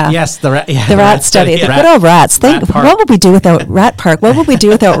 Yes, the rat study. The good old rats. What would we do without Rat Park? What would we do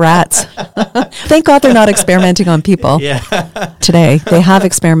without rats? Thank God they're not experimenting on people today. They have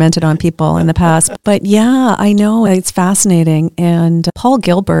experimented on people in the past. But yeah, I know it's fascinating. And Paul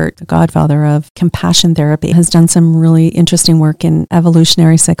Gilbert, the godfather of compassion therapy, has done some really interesting work in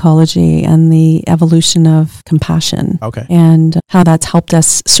evolutionary psychology and the evolution of compassion. Okay. And how that's helped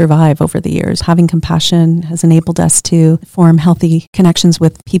us survive over the years. Having compassion has enabled us to form healthy connections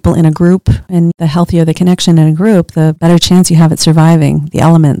with people in a group, and the healthier the connection in a group, the better chance you have at surviving the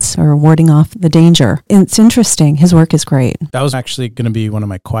elements or warding off the danger. It's interesting. His work is great. That was actually going to be one of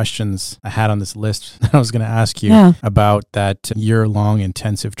my questions I had on this list that I was going to ask you about that year-long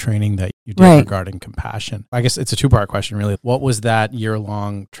intensive training that you did regarding compassion. I guess it's a two-part question, really. What was that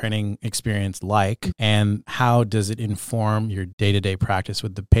year-long training experience like, and how does it inform your day-to-day practice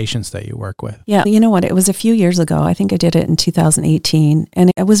with the patients that you work with? Yeah, you know what? It was a few years ago. I think I did it in 2018,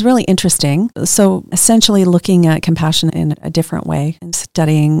 and it was really interesting. So essentially looking at compassion in a different way and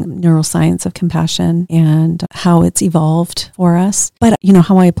studying neuroscience of compassion and how it's evolved for us. But, you know,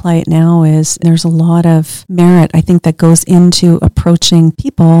 how I apply it now is there's a lot of merit, I think, that goes into approaching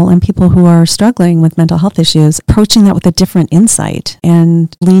people and people who are struggling with mental health issues, approaching that with a different insight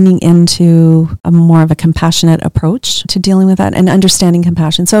and leaning into a more of a compassionate approach to dealing with that and understanding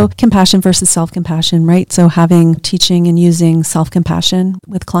compassion. So compassion versus self-compassion, right? So having teaching and using self-compassion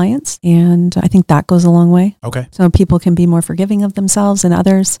with clients. And I think that goes a long way. Okay. So people can be more forgiving of themselves and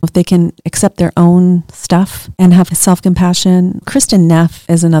others if they can accept their own stuff and have self-compassion. Kristen Neff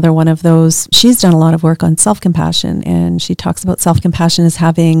is another one of those. She's done a lot of work on self-compassion, and she talks about self-compassion as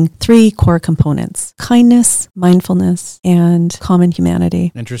having 3 core components: kindness, mindfulness, and common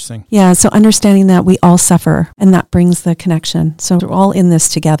humanity. Interesting. Yeah. So understanding that we all suffer, and that brings the connection. So we're all in this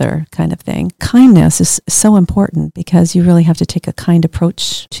together kind of thing. Kindness is so important because you really have to take a kind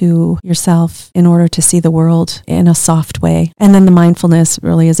approach to yourself in order to see the world in a soft way. And then the mindfulness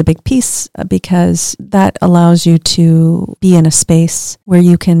really is a big piece because that allows you to be in a space where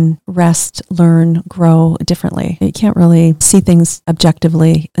you can rest, learn, grow differently. You can't really see things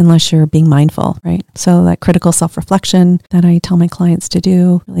objectively unless you're being mindful, right? So that critical self-reflection that I tell my clients to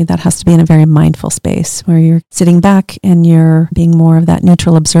do, really that has to be in a very mindful space where you're sitting back and you're being more of that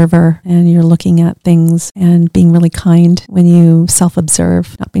neutral observer, and you're looking at things and being really kind when you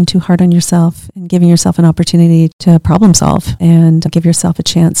self-observe, not being too hard on yourself, and giving yourself an opportunity to problem solve and give yourself a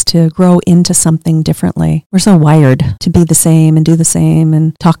chance to grow into something differently. We're so wired to be the same and do the same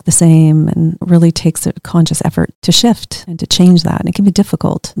and talk the same, and it really takes a conscious effort to shift and to change that. And it can be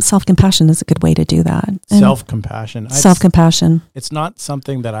difficult. Self-compassion is a good way to do that. And self-compassion. Self-compassion. It's not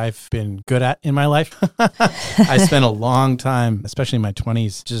something that I've been good at in my life. I spent a long time, especially in my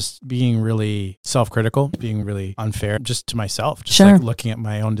 20s, just being really self-critical, being really unfair just to myself, just like looking at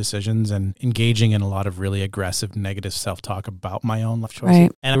my own decisions and engaging in a lot of really aggressive, negative self-talk about my own life choices.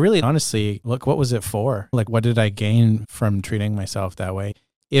 Right. And really, honestly, look, what was it for? Like, what did I gain from treating myself that way?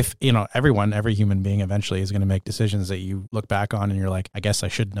 If, you know, every human being eventually is going to make decisions that you look back on and you're like, I guess I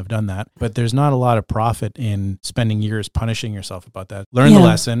shouldn't have done that. But there's not a lot of profit in spending years punishing yourself about that. Learn the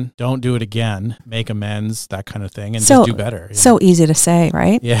lesson, don't do it again, make amends, that kind of thing, and just do better. So easy to say,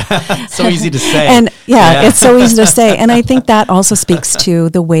 right? Yeah, so easy to say. And it's so easy to say. And I think that also speaks to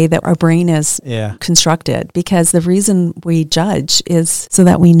the way that our brain is constructed, because the reason we judge is so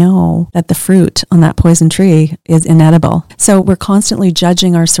that we know that the fruit on that poison tree is inedible. So we're constantly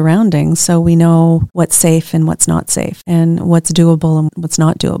judging our surroundings, so we know what's safe and what's not safe, and what's doable and what's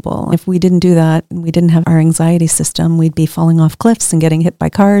not doable. If we didn't do that, and we didn't have our anxiety system, we'd be falling off cliffs and getting hit by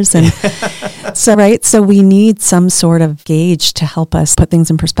cars. And So we need some sort of gauge to help us put things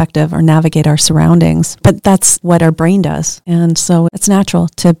in perspective or navigate our surroundings. But that's what our brain does. And so it's natural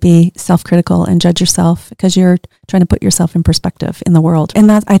to be self-critical and judge yourself because you're trying to put yourself in perspective in the world. And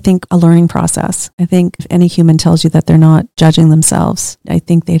that's, I think, a learning process. I think if any human tells you that they're not judging themselves, I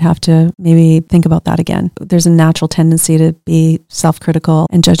think they'd have to maybe think about that again. There's a natural tendency to be self-critical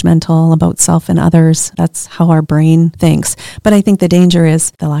and judgmental about self and others. That's how our brain thinks. But I think the danger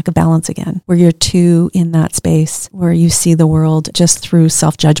is the lack of balance again, where you're too in that space where you see the world just through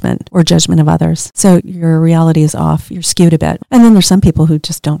self-judgment or judgment of others. So your reality is off. You're skewed a bit. And then there's some people who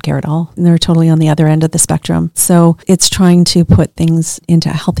just don't care at all. And they're totally on the other end of the spectrum. So it's trying to put things into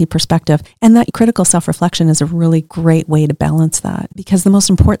a healthy perspective. And that critical self-reflection is a really great way to balance that, because the most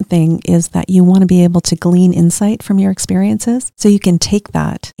important thing is that you want to be able to glean insight from your experiences so you can take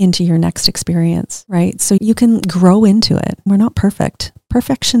that into your next experience, right? So you can grow into it. We're not perfect.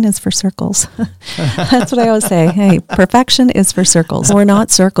 Perfection is for circles. That's what I always say. Hey, perfection is for circles. We're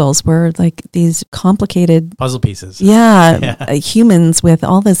not circles. We're like these complicated puzzle pieces. Yeah. Humans with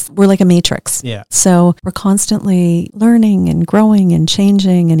all this, we're like a matrix. Yeah. So we're constantly learning and growing and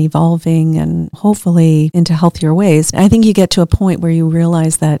changing and evolving and hopefully into healthier ways. I think you get to a point where you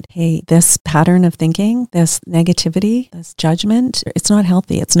realize that, hey, this pattern of thinking, this negativity, this judgment, it's not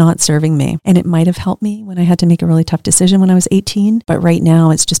healthy. It's not serving me. And it might have helped me when I had to make a really tough decision when I was 18, but right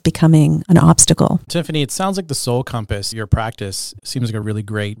now it's just becoming an obstacle. Tiffany, it sounds like the Soul Compass, your practice, seems like a really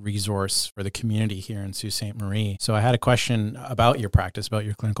great resource for the community here in Sault Ste. Marie. So I had a question about your practice, about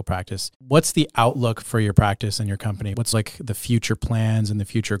your clinical practice. What's the outlook for your practice and your company? What's like the future plans and the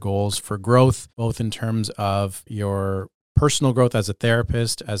future goals for growth, both in terms of your personal growth as a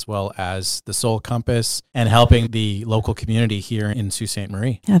therapist, as well as the Soul Compass and helping the local community here in Sault Ste.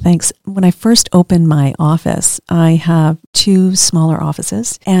 Marie? Yeah, thanks. When I first opened my office, I have 2 smaller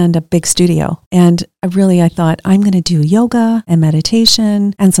offices and a big studio. And I thought I'm going to do yoga and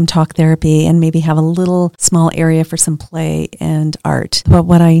meditation and some talk therapy and maybe have a little small area for some play and art. But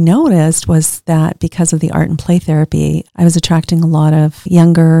what I noticed was that because of the art and play therapy, I was attracting a lot of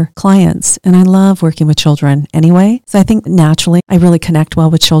younger clients, and I love working with children anyway. So I think naturally I really connect well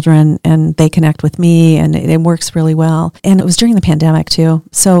with children and they connect with me, and it works really well. And it was during the pandemic too.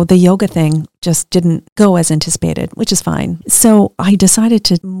 So the yoga thing just didn't go as anticipated, which is fine. So I decided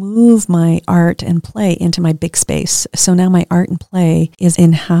to move my art and play into my big space. So now my art and play is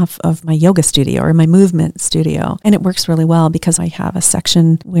in half of my yoga studio or my movement studio. And it works really well because I have a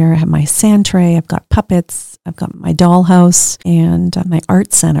section where I have my sand tray, I've got puppets, I've got my dollhouse and my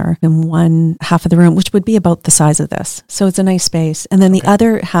art center in one half of the room, which would be about the size of this. So it's a nice space. And then the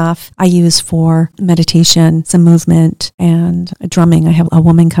other half I use for meditation, some movement and drumming. I have a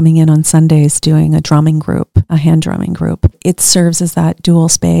woman coming in on Sundays doing a drumming group, a hand drumming group. It serves as that dual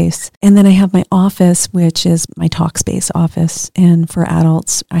space. And then I have my office, which is my talk space office. And for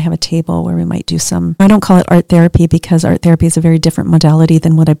adults, I have a table where we might do some, I don't call it art therapy because art therapy is a very different modality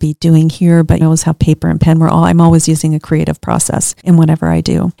than what I'd be doing here, but I always have paper and pen. I'm always using a creative process in whatever I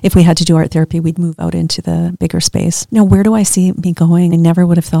do. If we had to do art therapy, we'd move out into the bigger space. Now, where do I see me going? I never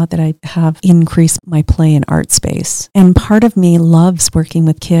would have thought that I'd have increased my play and art space. And part of me loves working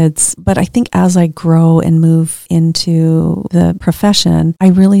with kids, but I think as I grow and move into the profession, I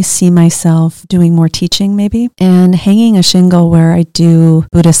really see myself doing more teaching maybe and hanging a shingle where I do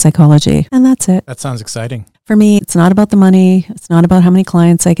Buddhist psychology. And that's it. That sounds exciting. For me, it's not about the money. It's not about how many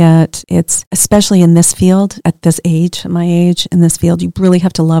clients I get. It's especially in this field, at this age, my age, in this field, you really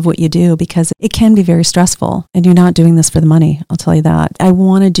have to love what you do because it can be very stressful and you're not doing this for the money. I'll tell you that. I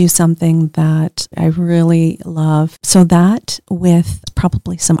want to do something that I really love. So that with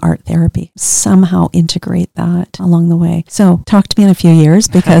probably some art therapy, somehow integrate that along the way. So talk to me in a few years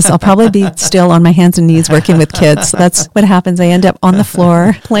because I'll probably be still on my hands and knees working with kids. So that's what happens. I end up on the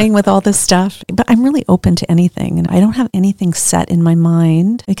floor playing with all this stuff, but I'm really open to anything. And I don't have anything set in my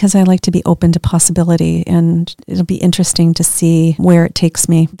mind because I like to be open to possibility, and it'll be interesting to see where it takes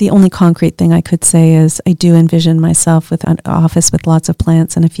me. The only concrete thing I could say is I do envision myself with an office with lots of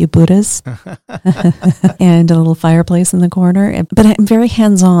plants and a few Buddhas and a little fireplace in the corner. But I'm very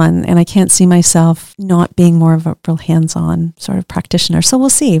hands-on and I can't see myself not being more of a real hands-on sort of practitioner. So we'll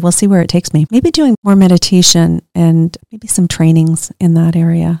see. We'll see where it takes me. Maybe doing more meditation and maybe some trainings in that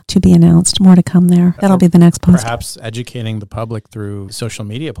area to be announced. More to come there. That'll be the next post. Perhaps educating the public through social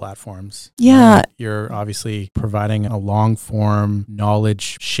media platforms. Yeah. You're obviously providing a long form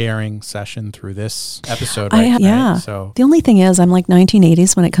knowledge sharing session through this episode. Yeah. So the only thing is I'm like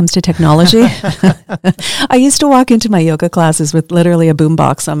 1980s when it comes to technology. I used to walk into my yoga classes with literally literally a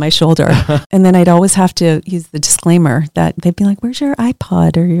boombox on my shoulder. And then I'd always have to use the disclaimer that they'd be like, where's your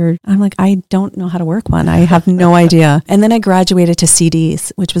iPod or your, I'm like, I don't know how to work one. I have no idea. And then I graduated to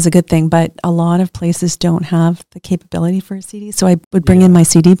CDs, which was a good thing, but a lot of places don't have the capability for a CD. So I would bring in my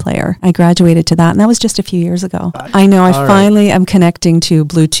CD player. I graduated to that. And that was just a few years ago. I know I'm connecting to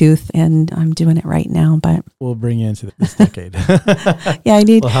Bluetooth and I'm doing it right now, but we'll bring you into this decade. Yeah, I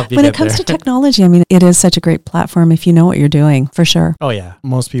need, when it comes to technology, I mean, it is such a great platform if you know what you're doing, for sure. Oh yeah.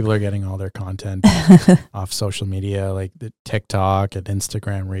 Most people are getting all their content off social media, like the TikTok and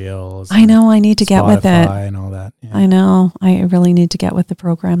Instagram Reels. I know, I need to get with it. And all that. Yeah. I know. I really need to get with the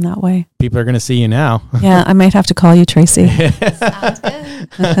program that way. People are going to see you now. Yeah, I might have to call you, Tracy. Sounds good.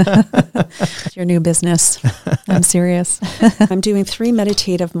 It's your new business. I'm serious. I'm doing 3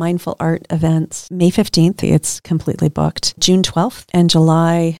 meditative mindful art events. May 15th, it's completely booked. June 12th and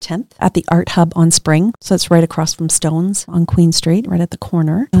July 10th at the Art Hub on Spring. So it's right across from Stones on Queen Street, right at the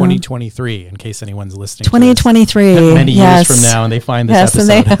corner. 2023, in case anyone's listening. 2023. Many years from now, and they find this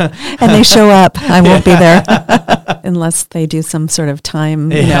episode. And they show up. I won't be there. Unless they do some sort of time,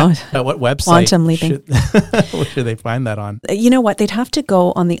 what website quantum leaping. Should they find that on? You know what? They'd have to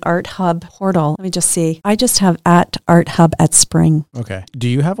go on the Art Hub portal. Let me just see. I just have at Art Hub at Spring. Okay. Do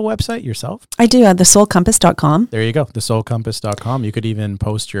you have a website yourself? I do. thesoulcompass.com. There you go. thesoulcompass.com. You could even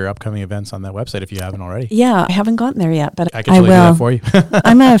post your upcoming events on that website if you haven't already. Yeah, I haven't gotten there yet, but I can totally do that for you.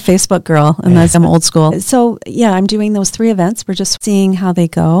 I'm a Facebook girl, and I'm old school. So yeah, I'm doing those 3 events. We're just seeing how they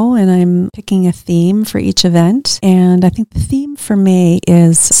go, and I'm picking a theme for each event. And I think the theme for May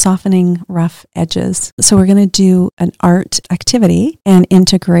is softening rough edges. So we're going to do an art activity and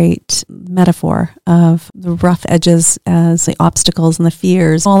integrate metaphor of the rough edges as the obstacles and the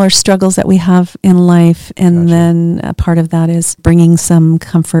fears, all our struggles that we have in life. And then a part of that is bringing some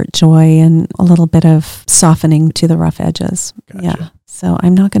comfort, joy, and a little bit of softening to the rough edges. Gotcha. Yeah. So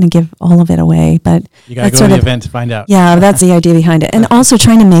I'm not going to give all of it away, but you got to go to the event to find out. Yeah, that's the idea behind it. And also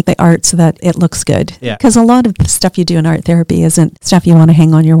trying to make the art so that it looks good. Yeah. Because a lot of the stuff you do in art therapy isn't stuff you want to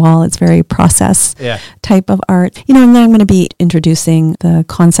hang on your wall. It's very process type of art. And then I'm going to be introducing the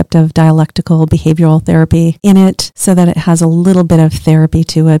concept of dialectical behavioral therapy in it so that it has a little bit of therapy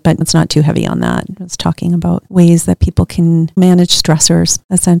to it, but it's not too heavy on that. It's talking about ways that people can manage stressors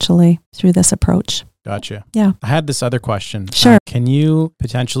essentially through this approach. Gotcha. Yeah. I had this other question. Sure. Can you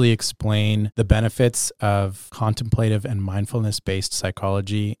potentially explain the benefits of contemplative and mindfulness-based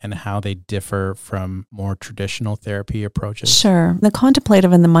psychology and how they differ from more traditional therapy approaches? Sure. The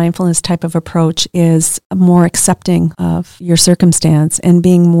contemplative and the mindfulness type of approach is more accepting of your circumstance and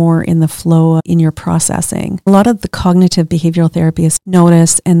being more in the flow in your processing. A lot of the cognitive behavioral therapy is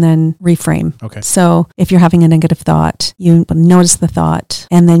notice and then reframe. Okay. So if you're having a negative thought, you notice the thought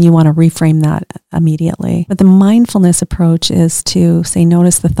and then you want to reframe that immediately. But the mindfulness approach is to say,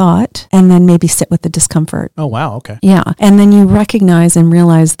 notice the thought and then maybe sit with the discomfort. Oh, wow. Okay. Yeah. And then you recognize and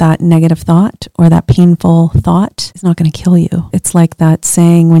realize that negative thought or that painful thought is not going to kill you. It's like that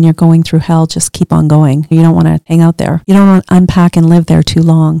saying, when you're going through hell, just keep on going. You don't want to hang out there. You don't want to unpack and live there too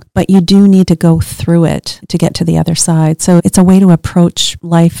long, but you do need to go through it to get to the other side. So it's a way to approach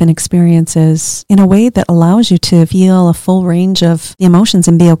life and experiences in a way that allows you to feel a full range of the emotions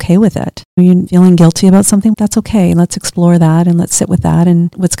and be okay with it. Are you feeling guilty about something? That's okay. Let's explore that and let's sit with that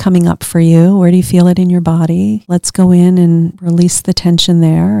and what's coming up for you. Where do you feel it in your body? Let's go in and release the tension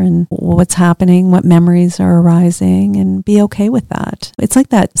there and what's happening, what memories are arising, and be okay with that. It's like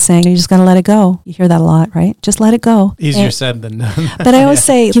that saying, you just got to let it go. You hear that a lot, right? Just let it go. Easier said than done. But I always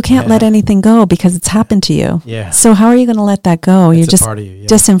say you can't let anything go because it's happened to you. Yeah. So how are you going to let that go? You're just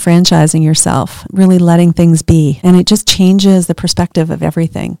disenfranchising yourself, really letting things be. And it just changes the perspective of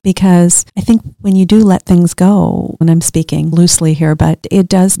everything, because I think when you do let things go, and I'm speaking loosely here, but it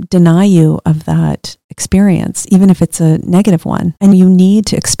does deny you of that experience, even if it's a negative one. And you need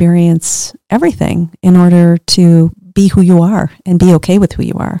to experience everything in order to be who you are and be okay with who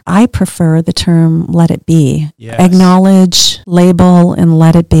you are. I prefer the term let it be. Yes. Acknowledge, label, and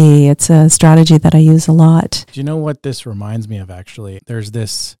let it be. It's a strategy that I use a lot. Do you know what this reminds me of, actually? There's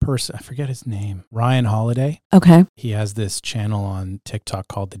this person, I forget his name, Ryan Holiday. Okay. He has this channel on TikTok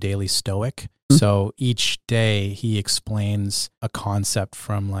called The Daily Stoic. So each day he explains a concept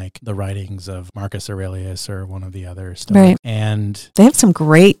from like the writings of Marcus Aurelius or one of the other Stoics. Right. And they have some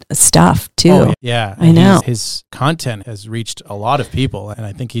great stuff too. Oh, yeah. I know. His content has reached a lot of people. And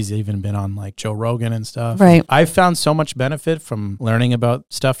I think he's even been on like Joe Rogan and stuff. Right. I've found so much benefit from learning about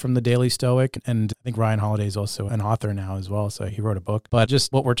stuff from the Daily Stoic. And I think Ryan Holiday is also an author now as well. So he wrote a book. But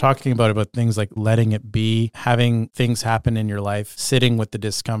just what we're talking about things like letting it be, having things happen in your life, sitting with the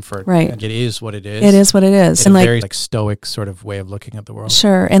discomfort. Right. Like it is that's what it is. It is what it is. It's a very stoic sort of way of looking at the world.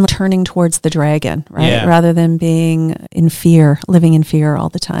 Sure. And turning towards the dragon, right? Yeah. Rather than being in fear, living in fear all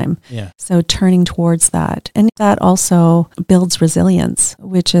the time. Yeah. So turning towards that. And that also builds resilience,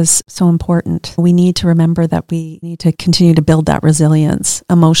 which is so important. We need to remember that we need to continue to build that resilience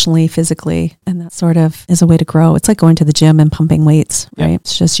emotionally, physically. And that sort of is a way to grow. It's like going to the gym and pumping weights, right? Yeah.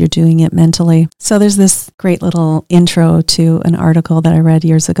 It's just you're doing it mentally. So there's this great little intro to an article that I read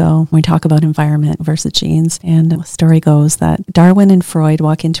years ago. We talk about environment versus genes. And the story goes that Darwin and Freud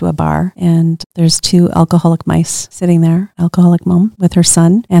walk into a bar and there's two alcoholic mice sitting there, alcoholic mom with her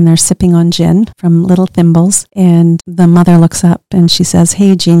son, and they're sipping on gin from little thimbles. And the mother looks up and she says,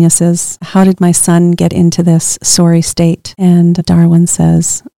 "Hey, geniuses, how did my son get into this sorry state?" And Darwin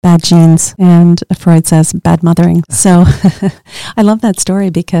says, "Bad genes." And Freud says, "Bad mothering." So I love that story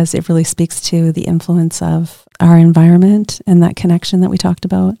because it really speaks to the influence of our environment and that connection that we talked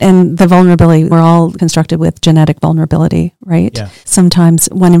about. And the vulnerability, we're all constructed with genetic vulnerability, right? Yeah. Sometimes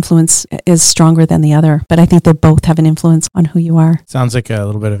one influence is stronger than the other, but I think they both have an influence on who you are. Sounds like a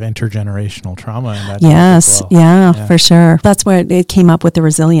little bit of intergenerational trauma in that. Yes. As well. Yeah, for sure. That's where it came up with the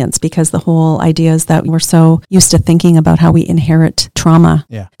resilience, because the whole idea is that we're so used to thinking about how we inherit trauma.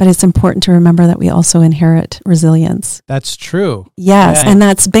 Yeah. But it's important to remember that we also inherit resilience. That's true. Yes. Yeah. And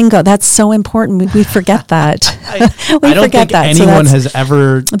that's bingo. That's so important. We forget that. I don't think anyone has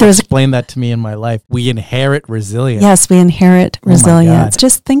ever explained that to me in my life. We inherit resilience. Yes, we inherit resilience.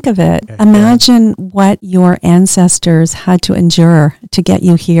 Just think of it. Okay, imagine what your ancestors had to endure to get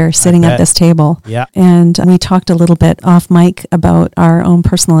you here sitting at this table. Yeah. And we talked a little bit off mic about our own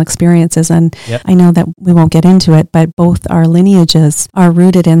personal experiences. And I know that we won't get into it, but both our lineages are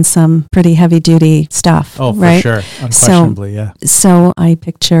rooted in some pretty heavy duty stuff. Oh, for right? sure. Unquestionably, yeah. So I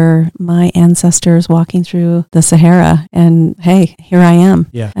picture my ancestors walking through the Sahara and, hey, here I am.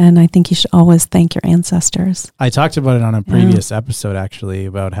 Yeah. And I think you should always thank your ancestors. I talked about it on a previous episode, actually,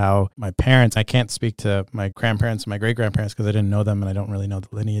 about how my parents, I can't speak to my grandparents and my great-grandparents because I didn't know them and I don't really know the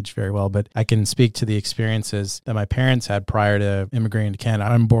lineage very well, but I can speak to the experiences that my parents had prior to immigrating to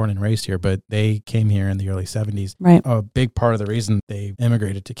Canada. I'm born and raised here, but they came here in the early 70s. Right. A big part of the reason they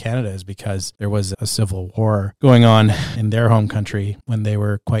immigrated to Canada is because there was a civil war going on in their home country when they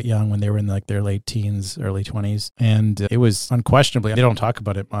were quite young, when they were in like their late teens, early 20s. And it was unquestionably, they don't talk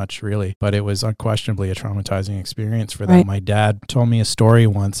about it much really, but it was unquestionably a traumatizing experience for them. Right. My dad told me a story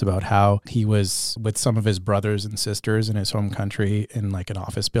once about how he was with some of his brothers and sisters in his home country in like an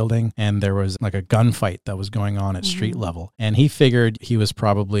office building, and there was like a gunfight that was going on at street level. And he figured he was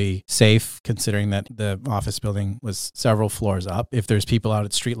probably safe considering that the office building was several floors up. If there's people out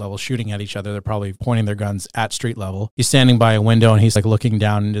at street level shooting at each other, they're probably pointing their guns at street level. He's standing by a window and he's like looking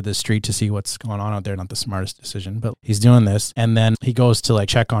down into the street to see what's going on out there. Not the smartest decision, but he's doing this. And then he goes to like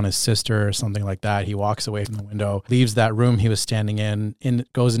check on his sister or something like that. He walks away from the window, leaves that room he was standing in,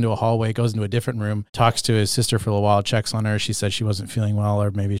 goes into a hallway, goes into a different room, talks to his sister for a little while, checks on her. She said she wasn't feeling well,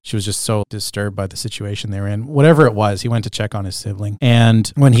 or maybe she was just so disturbed by the situation they were in. Whatever it was, he went to check on his sibling.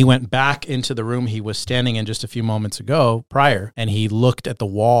 And when he went back into the room he was standing in just a few moments ago prior, and he looked at the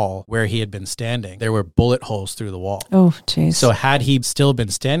wall where he had been standing, there were bullet holes through the wall. Oh, jeez. So had he still been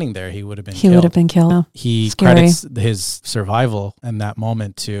standing there, he would have been killed. He would have been killed. Oh, he scary. credits his survival in that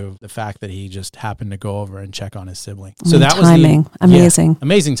moment to the fact that he just happened to go over and check on his sibling. So that was timing. Amazing.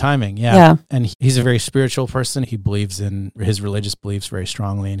 Amazing timing. Yeah. And he's a very spiritual person. He believes in his religious beliefs very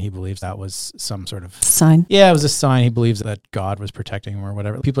strongly, and he believes that was some sort of sign. Yeah, it was a sign. He believes that God was protecting him or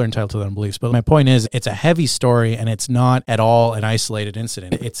whatever. People are entitled to their own beliefs. But my point is, it's a heavy story, and it's not at all an isolated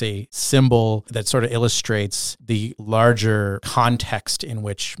incident. It's a symbol that sort of illustrates the larger context in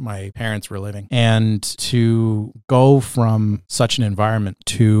which my parents were living. And to go from such an environment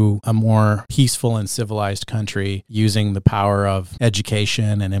to a more peaceful and civilized country using the power of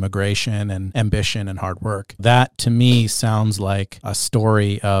education and immigration and ambition and hard work, that to me sounds like a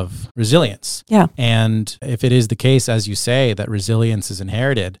story of resilience. Yeah. And if it is the case, as you say, that resilience is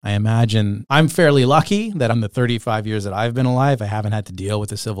inherited, I imagine I'm fairly lucky that in the 35 years that I've been alive, I haven't had to deal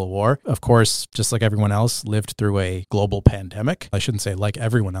with a civil war. Of course, just like everyone else, lived through a global pandemic. I shouldn't say like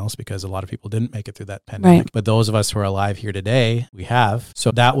everyone else, because a lot of people didn't make it through that pandemic. Right. But those of us who are alive here today, we have.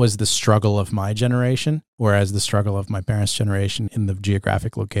 So that was the struggle of my generation. Whereas the struggle of my parents' generation in the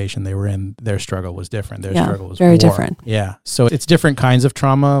geographic location they were in, their struggle was different. Their struggle was very war. different. Yeah. So it's different kinds of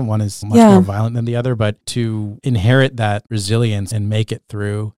trauma. One is much more violent than the other, but to inherit that resilience and make it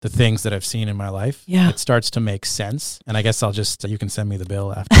through the things that I've seen in my life, it starts to make sense. And I guess you can send me the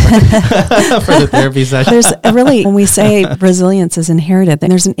bill after for the therapy session. There's really, when we say resilience is inherited,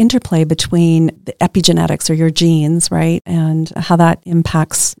 then there's an interplay between the epigenetics or your genes, right? And how that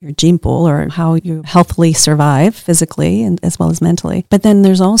impacts your gene pool or how you healthily survive physically and as well as mentally. But then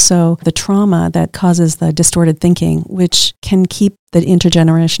there's also the trauma that causes the distorted thinking, which can keep the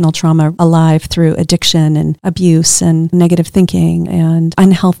intergenerational trauma alive through addiction and abuse and negative thinking and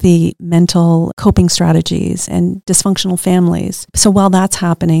unhealthy mental coping strategies and dysfunctional families. So while that's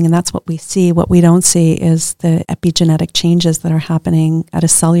happening, and that's what we see, what we don't see is the epigenetic changes that are happening at a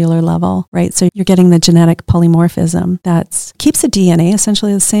cellular level, right? So you're getting the genetic polymorphism that keeps the DNA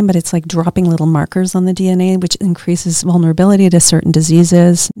essentially the same, but it's like dropping little markers on the DNA, which increases vulnerability to certain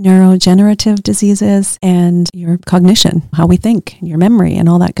diseases, neurodegenerative diseases, and your cognition, how we think, your memory and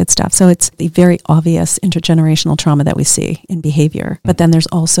all that good stuff. So it's the very obvious intergenerational trauma that we see in behavior. But then there's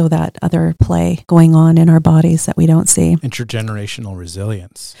also that other play going on in our bodies that we don't see. Intergenerational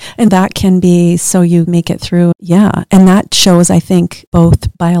resilience. And that can be so you make it through. Yeah. And that shows, I think,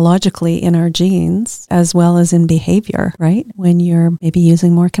 both biologically in our genes as well as in behavior, right? When you're maybe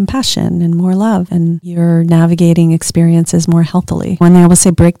using more compassion and more love and you're navigating experiences more healthily. When they always say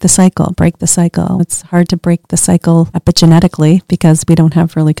break the cycle. It's hard to break the cycle epigenetically because we don't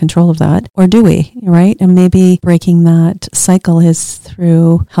have really control of that. Or do we, right? And maybe breaking that cycle is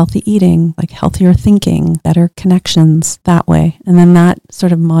through healthy eating, like healthier thinking, better connections that way. And then that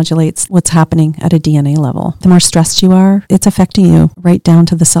sort of modulates what's happening at a DNA level. The more stressed you are, it's affecting you right down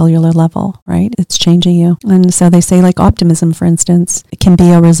to the cellular level, right? It's changing you. And so they say like optimism, for instance, it can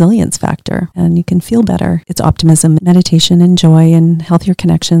be a resilience factor and you can feel better. It's optimism, meditation and joy and healthier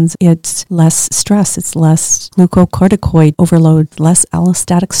connections. It's less stress. It's less glucocorticoid overload, less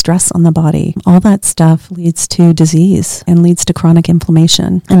allostatic stress on the body. All that stuff leads to disease and leads to chronic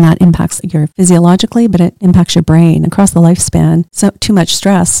inflammation. And that impacts your physiologically, but it impacts your brain across the lifespan. So too much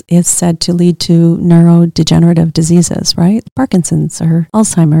stress is said to lead to neurodegenerative diseases, right? Parkinson's or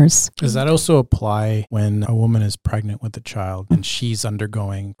Alzheimer's. Does that also apply when a woman is pregnant with a child and she's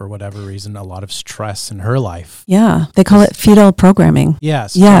undergoing, for whatever reason, a lot of stress in her life? Yeah. They call it fetal programming.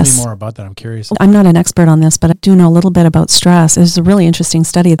 Yes. Yes. Tell me more about that. I'm curious. I'm not an expert on this, but I do know a little bit about stress. There's a really interesting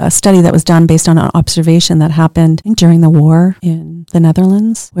study, a study that was done based on an observation that happened, I think, during the war in the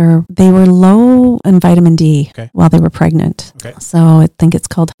Netherlands, where they were low in vitamin D while they were pregnant. Okay. So I think it's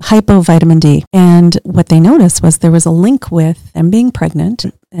called hypovitamin D. And what they noticed was there was a link with them being pregnant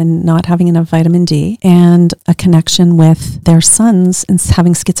and not having enough vitamin D and a connection with their sons and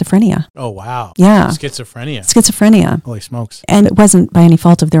having schizophrenia. Oh, wow. Yeah. Schizophrenia. Holy smokes. And it wasn't by any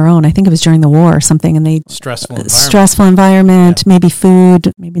fault of their own. I think it was during the war or something. And they stressful environment, maybe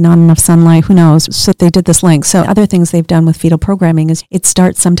food, maybe not enough sunlight, who knows? So they did this link. So other things they've done with fetal programming is it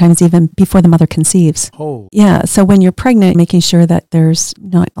starts sometimes even before the mother conceives. Oh. Yeah. So when you're pregnant, making sure that there's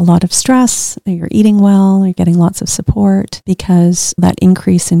not a lot of stress, that you're eating well, you're getting lots of support, because that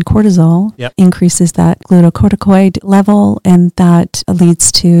increase in cortisol increases that glucocorticoid level, and that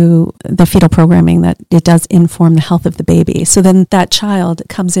leads to the fetal programming that it does inform the health of the baby. So then that child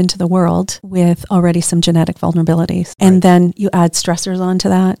comes into the world with already some genetic vulnerabilities. And then you add stressors onto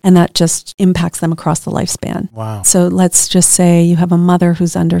that, and that just impacts them across the lifespan. Wow. So let's just say you have a mother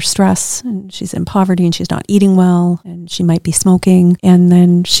who's under stress and she's in poverty and she's not eating well and she might be smoking, and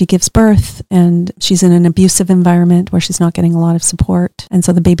then she gives birth and she's in an abusive environment where she's not getting a lot of support. And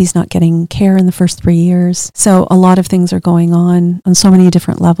so the baby's not getting care in the first 3 years. So a lot of things are going on so many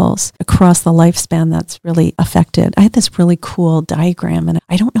different levels across the lifespan that's really affected. I had this really cool diagram, and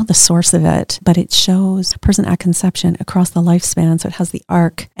I don't know the source of it, but it shows a person at conception across the lifespan. So it has the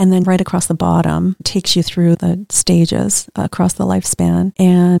arc, and then right across the bottom takes you through the stages across the lifespan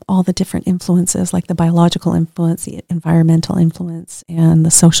and all the different influences, like the biological influence, the environmental influence, and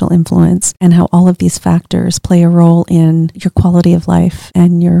the social influence, and how all of these factors play a role in your quality of life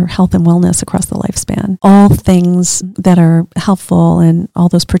and your health and wellness across the lifespan. All things that are helpful and all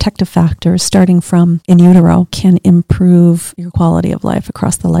those protective factors starting from in utero can improve your quality of life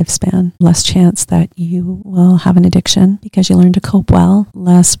across the lifespan. Less chance that you will have an addiction because you learn to cope well,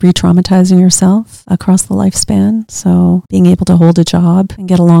 less re-traumatizing yourself across the lifespan. So being able to hold a job and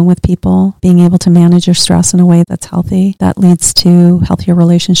get along with people, being able to manage your stress in a way that's healthy, that leads to healthier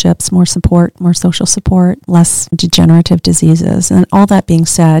relationships, more support, more social support, less degenerative diseases. And all that being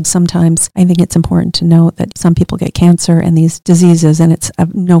said, sometimes I think it's important to note that some people get cancer and these diseases, and it's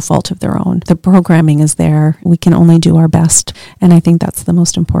no fault of their own. The programming is there. We can only do our best. And I think that's the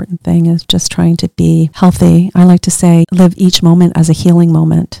most important thing, is just trying to be healthy. I like to say, live each moment as a healing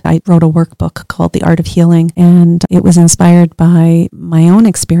moment. I wrote a workbook called The Art of Healing, and it was inspired by my own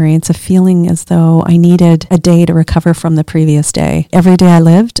experience of feeling as though I needed a day to recover from the previous day. Every day I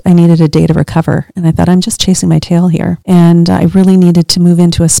lived, I needed a day to recover. And I thought, I'm just chasing my tail here. And I really needed to move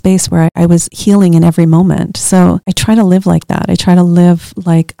into a space where I was healing in every moment. So I try to live like that. I try to live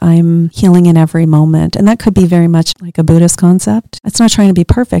like I'm healing in every moment. And that could be very much like a Buddhist concept. It's not trying to be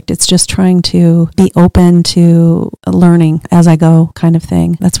perfect. It's just trying to be open to learning as I go, kind of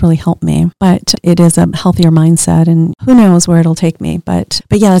thing. That's really helped me. But it is a healthier mindset, and who knows where it'll take me. But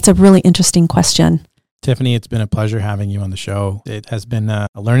yeah, it's a really interesting question. Tiffany, it's been a pleasure having you on the show. It has been a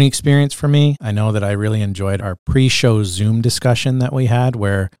learning experience for me. I know that I really enjoyed our pre-show Zoom discussion that we had,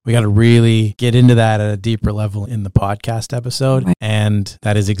 where we got to really get into that at a deeper level in the podcast episode. Right. And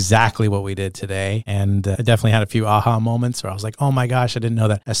that is exactly what we did today. And I definitely had a few aha moments where I was like, oh my gosh, I didn't know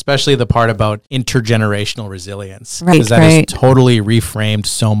that. Especially the part about intergenerational resilience. Right, because that has totally reframed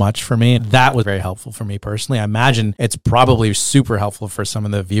so much for me. That was very helpful for me personally. I imagine it's probably super helpful for some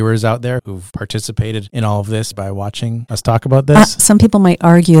of the viewers out there who've participated in all of this by watching us talk about this. Some people might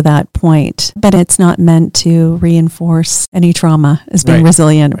argue that point, but it's not meant to reinforce any trauma as being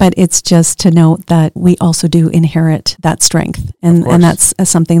resilient, but it's just to note that we also do inherit that strength. And that's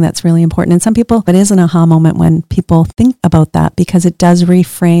something that's really important. And some people, it is an aha moment when people think about that, because it does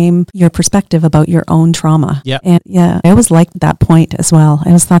reframe your perspective about your own trauma. Yeah. And I always liked that point as well.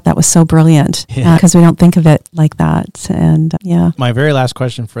 I always thought that was so brilliant, because we don't think of it like that. And My very last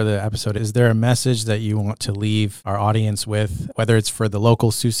question for the episode, is there a message that you want to leave our audience with, whether it's for the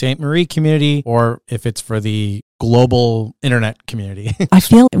local Sault Ste. Marie community or if it's for the global internet community? I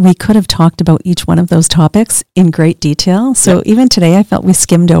feel we could have talked about each one of those topics in great detail. So even today, I felt we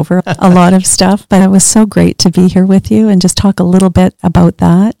skimmed over a lot of stuff, but it was so great to be here with you and just talk a little bit about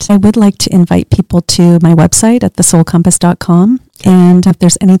that. I would like to invite people to my website at thesoulcompass.com. And if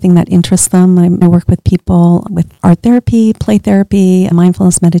there's anything that interests them, I work with people with art therapy, play therapy,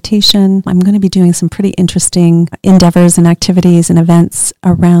 mindfulness meditation. I'm going to be doing some pretty interesting endeavors and activities and events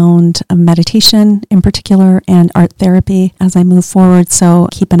around meditation in particular and art therapy as I move forward. So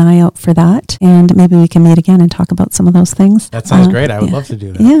keep an eye out for that. And maybe we can meet again and talk about some of those things. That sounds great. I would love to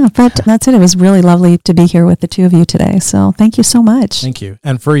do that. Yeah, but that's it. It was really lovely to be here with the two of you today. So thank you so much. Thank you.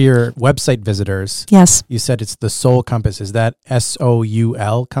 And for your website visitors, yes, you said it's the Soul Compass. Is that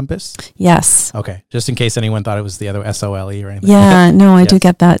SOUL Compass? Yes. Okay. Just in case anyone thought it was the other SOLE or anything. Yeah, no, I do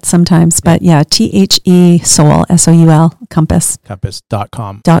get that sometimes. But THE Soul, SOUL, Compass.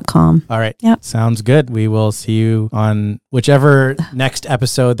 Compass.com. .com. All right. Yep. Sounds good. We will see you on whichever next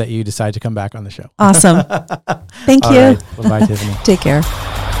episode that you decide to come back on the show. Awesome. Thank you. Right. Bye-bye, Tiffany. Take care.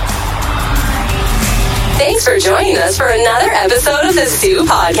 Thanks for joining us for another episode of the Sue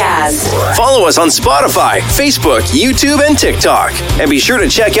Podcast. Follow us on Spotify, Facebook, YouTube, and TikTok. And be sure to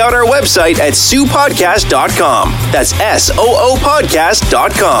check out our website at soupodcast.com. That's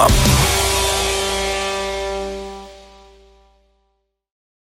SOOpodcast.com.